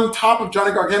was on top of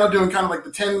Johnny Gargano doing kind of like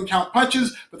the 10 count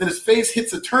punches, but then his face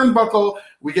hits a turnbuckle.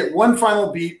 We get one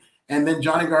final beat. And then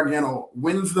Johnny Gargano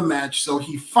wins the match. So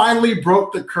he finally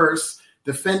broke the curse,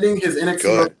 defending his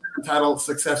NXT title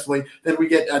successfully. Then we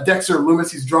get Dexter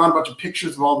Lumis. He's drawn a bunch of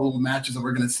pictures of all the little matches that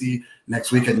we're going to see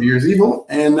next week at New Year's Evil.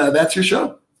 And that's your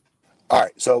show. All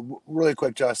right. So really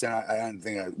quick, Justin, I don't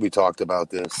think we talked about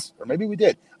this. Or maybe we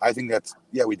did. I think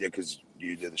we did because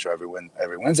you did the show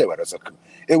every Wednesday with us.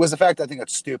 It was the fact I think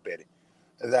it's stupid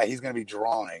that he's going to be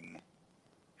drawing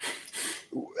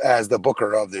as the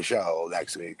booker of the show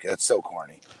next week. That's so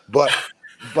corny. But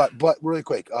really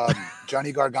quick,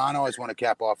 Johnny Gargano, I just want to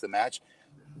cap off the match.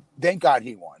 Thank God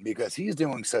he won because he's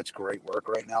doing such great work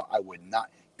right now.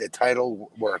 The title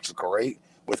works great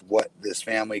with what this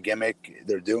family gimmick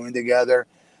they're doing together.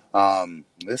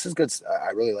 This is good.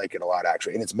 I really like it a lot,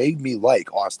 actually. And it's made me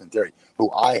like Austin Theory,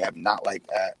 who I have not liked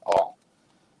at all.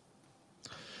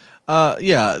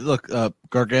 Yeah, look,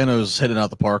 Gargano's hitting out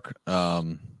the park.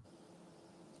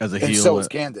 As a heel, so is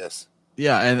Candice.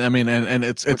 Yeah, and I mean, and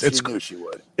it's knew she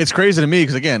would. It's crazy to me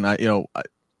because again,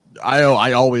 I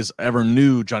always ever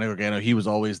knew Johnny Gargano. He was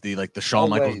always the Shawn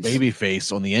Michaels baby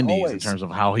face on the Indies in terms of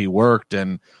how he worked,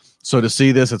 and so to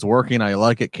see this, it's working. I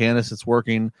like it. Candice, it's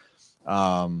working.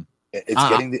 It's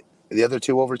getting the other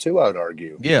two over too, I would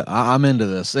argue. Yeah, I'm into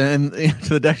this, and to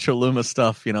the Dexter Lumis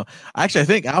stuff. Actually, I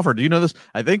think Alfred, do you know this?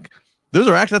 I think.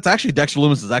 That's actually Dexter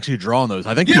Lumis is actually drawing those.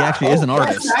 I think he actually is an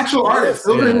artist. He's an actual artist.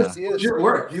 He is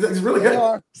work. He's really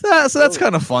good. So that's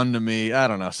kind of fun to me. I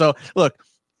don't know. So look,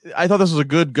 I thought this was a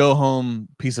good go home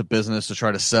piece of business to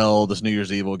try to sell this New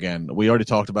Year's Evil again. We already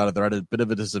talked about it. They're at a bit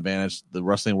of a disadvantage. The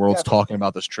wrestling world's talking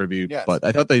about this tribute, but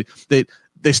I thought they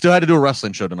still had to do a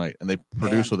wrestling show tonight, and they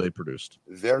produced what they produced.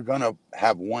 They're gonna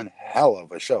have one hell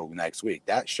of a show next week.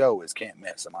 That show is can't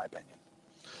miss, in my opinion.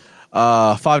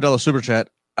 $5 super chat.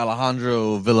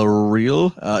 Alejandro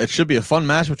Villarreal. It should be a fun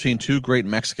match between two great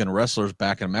Mexican wrestlers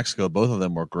back in Mexico. Both of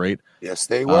them were great. Yes,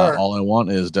 they were. All I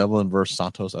want is Devlin versus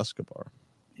Santos Escobar.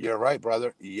 You're right,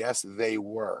 brother. Yes, they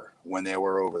were when they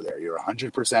were over there. You're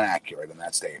 100% accurate in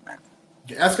that statement.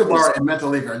 Escobar and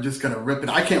Metalik are just going to rip it.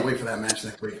 I can't wait for that match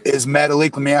next week. Is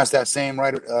Metalik, let me ask that same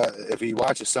right, if he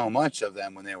watches so much of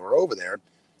them when they were over there,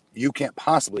 you can't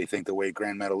possibly think the way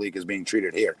Grand Metalik is being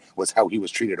treated here was how he was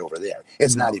treated over there.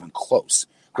 It's not even close.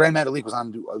 Grand Metalik was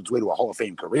on his way to a Hall of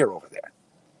Fame career over there.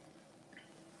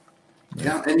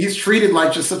 Yeah, and he's treated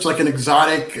like just such like an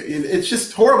exotic. It's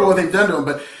just horrible what they've done to him.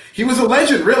 But he was a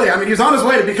legend, really. I mean, he was on his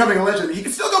way to becoming a legend. He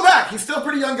can still go back. He's still a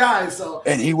pretty young guy. So,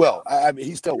 and he will. I mean,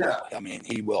 he still will. I mean,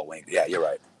 he will. Yeah, you're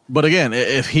right. But again,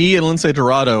 if he and Lince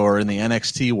Dorado are in the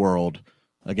NXT world,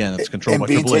 again, it's controlled by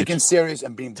Triple H. Taken serious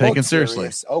and being taken seriously.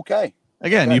 Okay.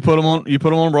 Again, you put him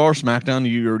on Raw or SmackDown.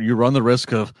 You run the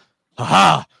risk of,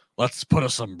 let's put a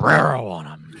sombrero on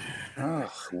him.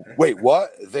 Wait,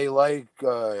 what? They like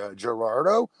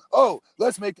Gerardo? Oh,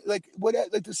 let's make like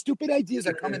the stupid ideas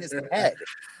that come in his head.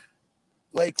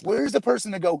 Like, where's the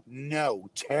person to go? No,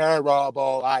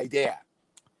 terrible idea.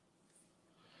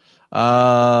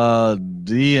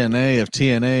 DNA of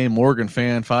TNA Morgan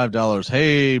fan $5.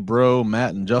 Hey, bro,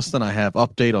 Matt and Justin, I have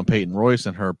update on Peyton Royce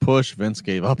and her push. Vince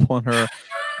gave up on her.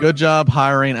 Good job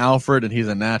hiring Alfred, and he's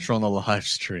a natural on the live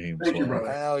stream. Thank you, brother.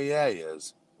 Hell yeah, he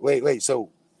is. Wait. So,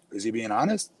 is he being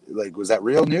honest? Like, was that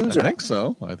real news? I think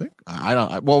so. I think I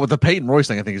don't. Well, with the Peyton Royce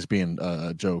thing, I think he's being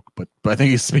a joke, but I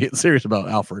think he's being serious about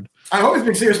Alfred. I hope he's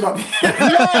being serious about me.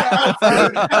 Come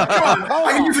on,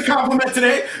 I can use a compliment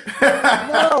today.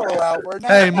 No, Alfred.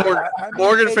 Hey,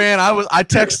 Morgan fan. I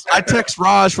text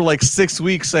Raj for like 6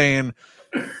 weeks saying,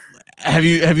 have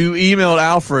you emailed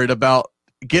Alfred about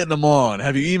getting him on?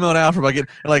 Have you emailed Alfred about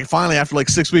getting, like, finally after like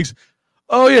 6 weeks?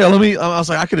 Oh yeah, I was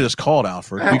like, I could have just called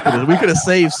Alfred. We could have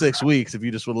saved 6 weeks if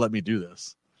you just would have let me do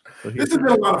this. This has been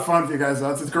a lot of fun for you guys,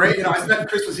 though. It's great. I spent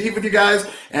Christmas Eve with you guys,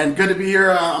 and good to be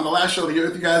here on the last show of the year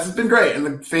with you guys. It's been great, and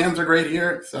the fans are great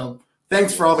here. So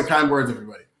thanks for all the kind words,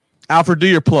 everybody. Alfred, do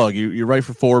your plug. You write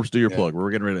for Forbes. Do your plug.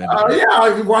 We're getting ready to end it.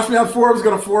 Yeah, you watch me on Forbes.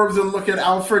 Go to Forbes and look at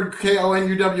Alfred,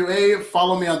 Konuwa.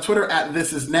 Follow me on Twitter at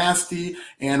This Is Nasty,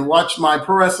 and watch my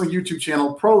pro wrestling YouTube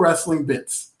channel, Pro Wrestling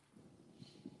Bits.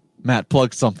 Matt,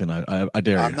 plug something. I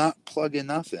dare you. I'm not plugging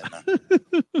nothing. I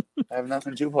have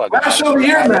nothing to plug. Last show of the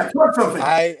year, Matt. Plug something.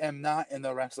 I am not in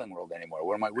the wrestling world anymore.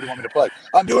 What do you want me to plug?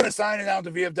 I'm doing a signing out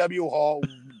to VFW Hall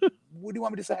What do you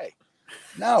want me to say?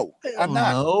 No, I'm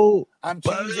not. No, I'm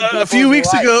changing. A few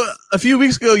weeks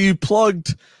ago, you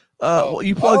plugged.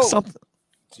 Something.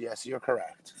 Yes, you're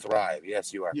correct. Thrive.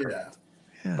 Yes, you are correct.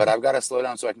 Yeah. But I've got to slow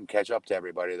down so I can catch up to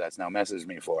everybody that's now messaged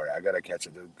me for it. I got to catch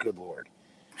up. Good Lord.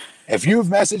 If you've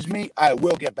messaged me, I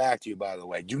will get back to you, by the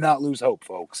way. Do not lose hope,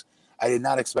 folks. I did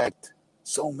not expect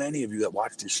so many of you that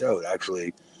watched the show to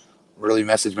actually really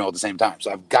message me all at the same time.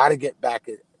 So I've got to get back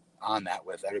on that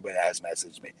with everybody that has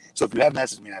messaged me. So if you have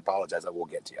messaged me, I apologize. I will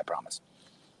get to you. I promise.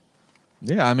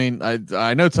 Yeah, I mean,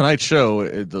 I know tonight's show,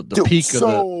 the peak of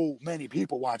so many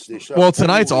people watch this show. Well,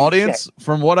 tonight's audience,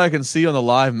 from what I can see on the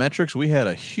live metrics, we had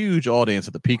a huge audience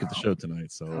at the peak of the show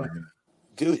tonight. So,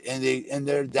 dude, and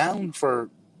they're down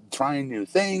for trying new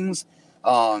things.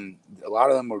 A lot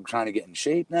of them are trying to get in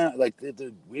shape now. Like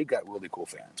we got really cool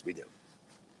fans. We do.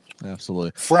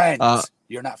 Absolutely, friends.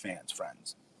 You're not fans,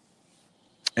 friends.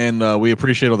 And we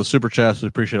appreciate all the super chats. We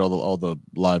appreciate all the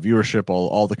live viewership,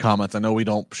 all the comments. I know we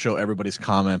don't show everybody's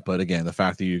comment, but again, the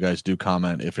fact that you guys do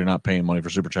comment, if you're not paying money for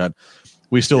super chat,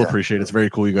 we still appreciate it. It's very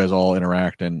cool. You guys all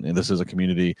interact, and this is a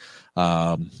community.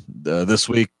 This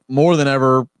week, more than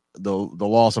ever, the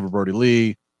loss of a Brodie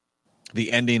Lee,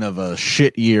 the ending of a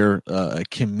shit year, a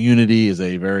community is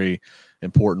a very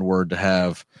important word to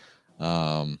have.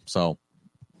 So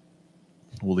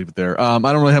we'll leave it there. I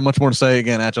don't really have much more to say.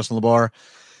 Again, at Justin LaBar.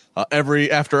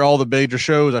 After all the major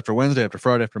shows, after Wednesday, after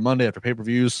Friday, after Monday, after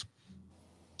pay-per-views,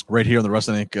 right here on the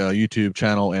Wrestling Inc. YouTube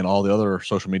channel and all the other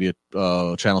social media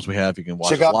channels we have, you can watch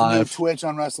Check out live. The new Twitch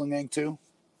on Wrestling Inc. too.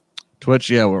 Twitch,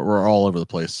 yeah, we're all over the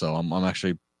place. So I'm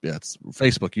actually, it's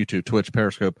Facebook, YouTube, Twitch,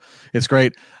 Periscope. It's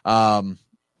great.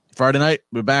 Friday night,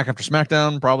 we're back after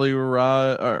SmackDown. Probably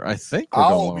I think we're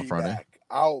going on Friday.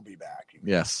 I'll be back.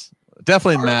 Yes,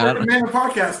 definitely Matt. Man of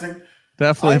podcasting.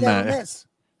 Definitely Matt.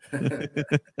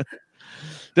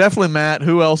 Definitely Matt.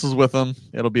 Who else is with him?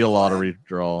 It'll be a lottery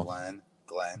draw. Glenn.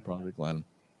 Probably Glenn.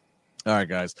 All right,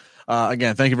 guys.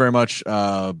 Again, thank you very much.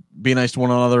 Be nice to one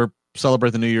another. Celebrate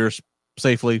the New Year's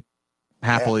safely,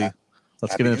 happily.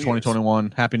 Let's get into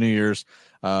 2021. Happy New Year's.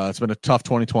 It's been a tough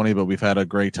 2020, but we've had a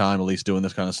great time at least doing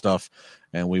this kind of stuff,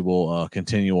 and we will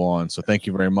continue on. So thank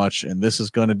you very much. And this is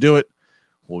going to do it.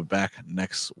 We'll be back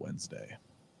next Wednesday.